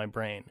clicked with my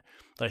brain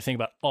that I think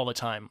about all the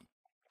time.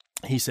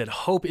 He said,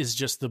 hope is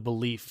just the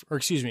belief, or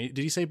excuse me,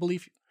 did he say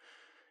belief?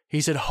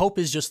 He said, hope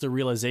is just the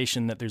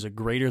realization that there's a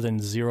greater than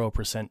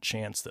 0%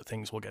 chance that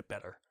things will get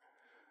better.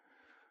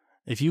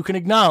 If you can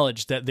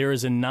acknowledge that there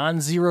is a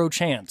non-zero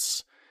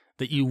chance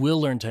that you will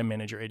learn to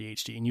manage your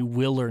ADHD and you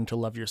will learn to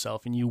love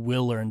yourself and you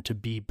will learn to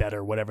be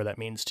better, whatever that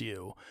means to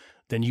you,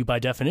 then you by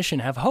definition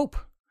have hope.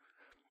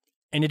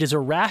 And it is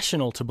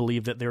irrational to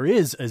believe that there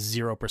is a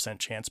 0%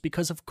 chance,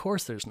 because of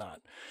course there's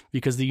not,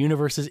 because the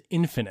universe is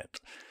infinite.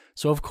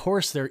 So of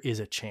course there is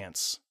a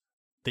chance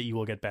that you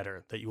will get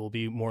better, that you will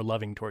be more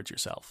loving towards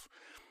yourself.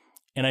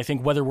 And I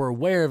think whether we're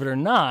aware of it or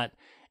not,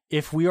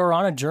 if we are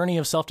on a journey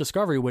of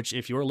self-discovery, which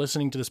if you're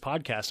listening to this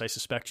podcast, I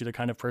suspect you're the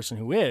kind of person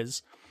who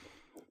is,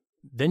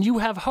 then you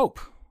have hope.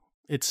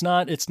 It's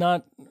not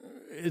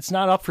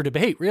up for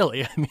debate,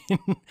 really. I mean,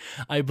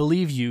 I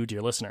believe you,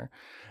 dear listener,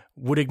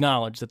 would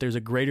acknowledge that there's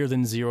a greater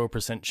than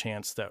 0%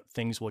 chance that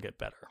things will get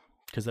better,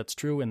 because that's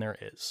true, and there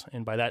is.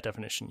 And by that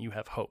definition, you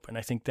have hope. And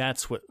I think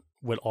that's what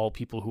all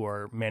people who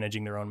are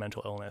managing their own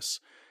mental illness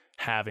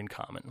have in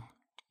common,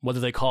 whether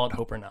they call it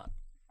hope or not.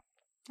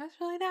 That's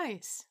really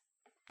nice.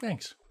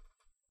 Thanks.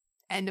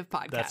 End of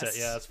podcast. That's it.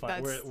 Yeah, that's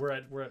fine. We're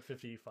at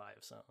 55,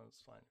 so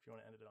that's fine. If you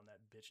want to end it on that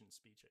bitchin'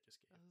 speech I just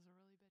gave.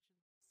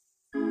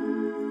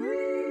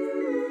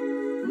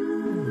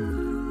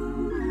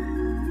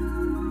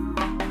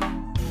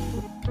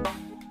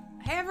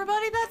 Hey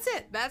everybody, that's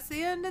it. That's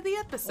the end of the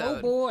episode.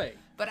 Oh boy.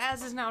 But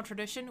as is now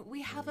tradition,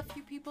 we have a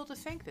few people to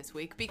thank this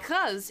week,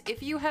 because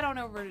if you head on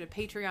over to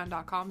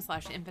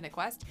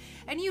patreon.com/infinitequest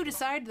and you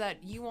decide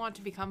that you want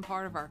to become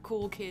part of our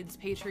Cool Kids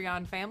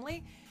Patreon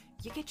family,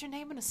 you get your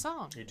name in a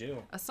song. You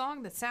do. A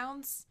song that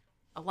sounds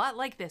a lot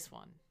like this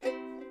one.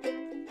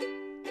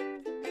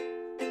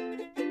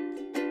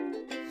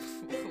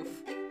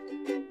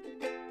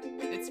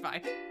 It's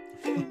fine.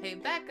 Hey,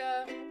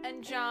 Becca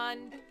and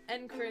John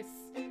and Chris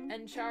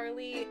and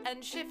Charlie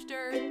and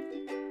Shifter.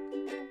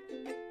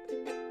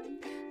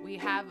 We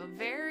have a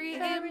very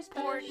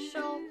important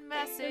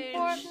message.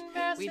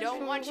 We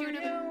don't want you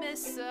to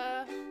miss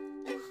a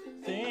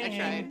thing. I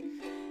tried.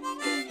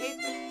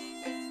 Hey.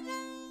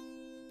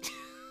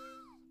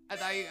 I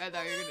thought you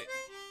were gonna.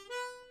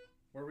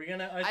 Were we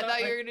gonna? I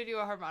thought you were gonna do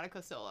a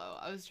harmonica solo.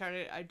 I was trying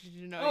to. I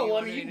didn't know. Oh, well,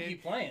 I mean, you can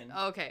keep playing.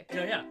 Oh, okay.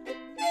 Yeah.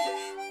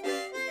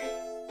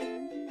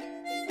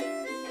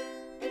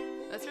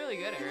 That's really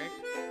good, Eric.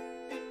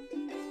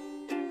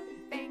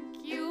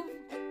 Thank you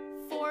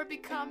for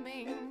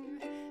becoming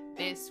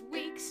this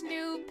week's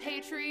new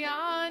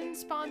Patreon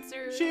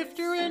sponsor.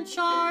 Shifter and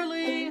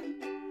Charlie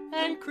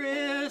and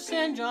Chris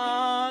and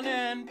John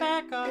and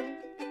Becca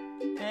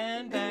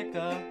and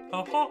Becca.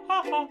 Ho ho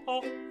ho ho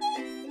ho.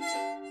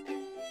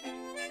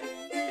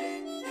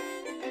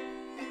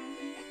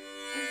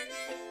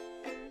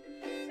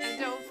 And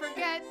don't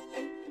forget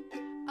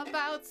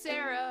about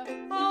Sarah.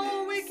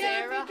 Oh, we can't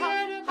Sarah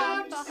forget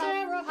Huff, about Huff,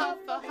 Sarah Huff,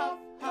 Huff,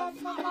 Huff, Huff,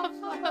 Huff,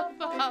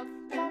 Huff,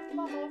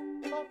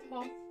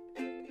 Huff.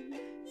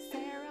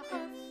 Sarah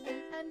Huff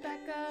and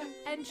Becca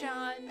and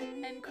John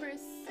and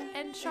Chris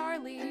and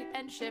Charlie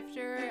and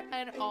Shifter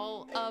and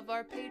all of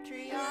our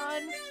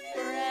Patreon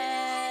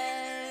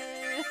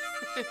friends.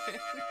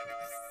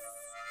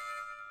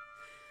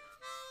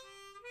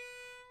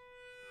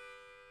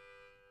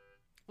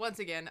 Once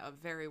again, a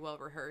very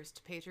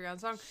well-rehearsed Patreon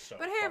song.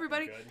 But hey,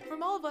 everybody,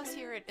 from all of us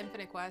here at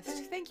Infinite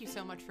Quest, thank you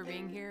so much for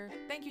being here.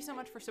 Thank you so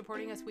much for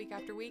supporting us week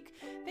after week.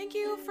 Thank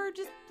you for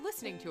just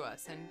listening to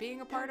us and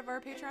being a part of our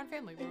Patreon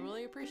family. We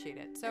really appreciate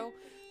it. So,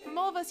 from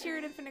all of us here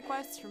at Infinite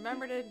Quest,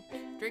 remember to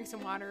drink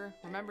some water,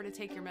 remember to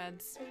take your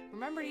meds,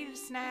 remember to eat a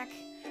snack,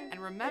 and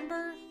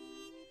remember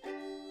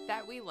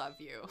that we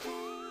love you.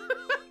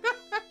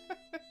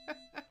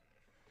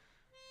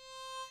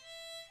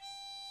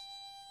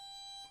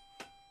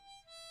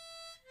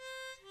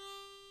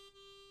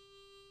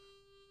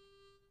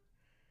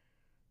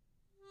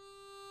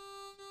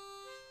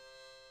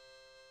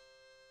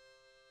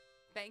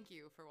 Thank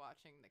you for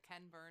watching the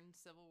Ken Burns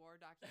Civil War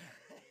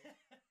documentary.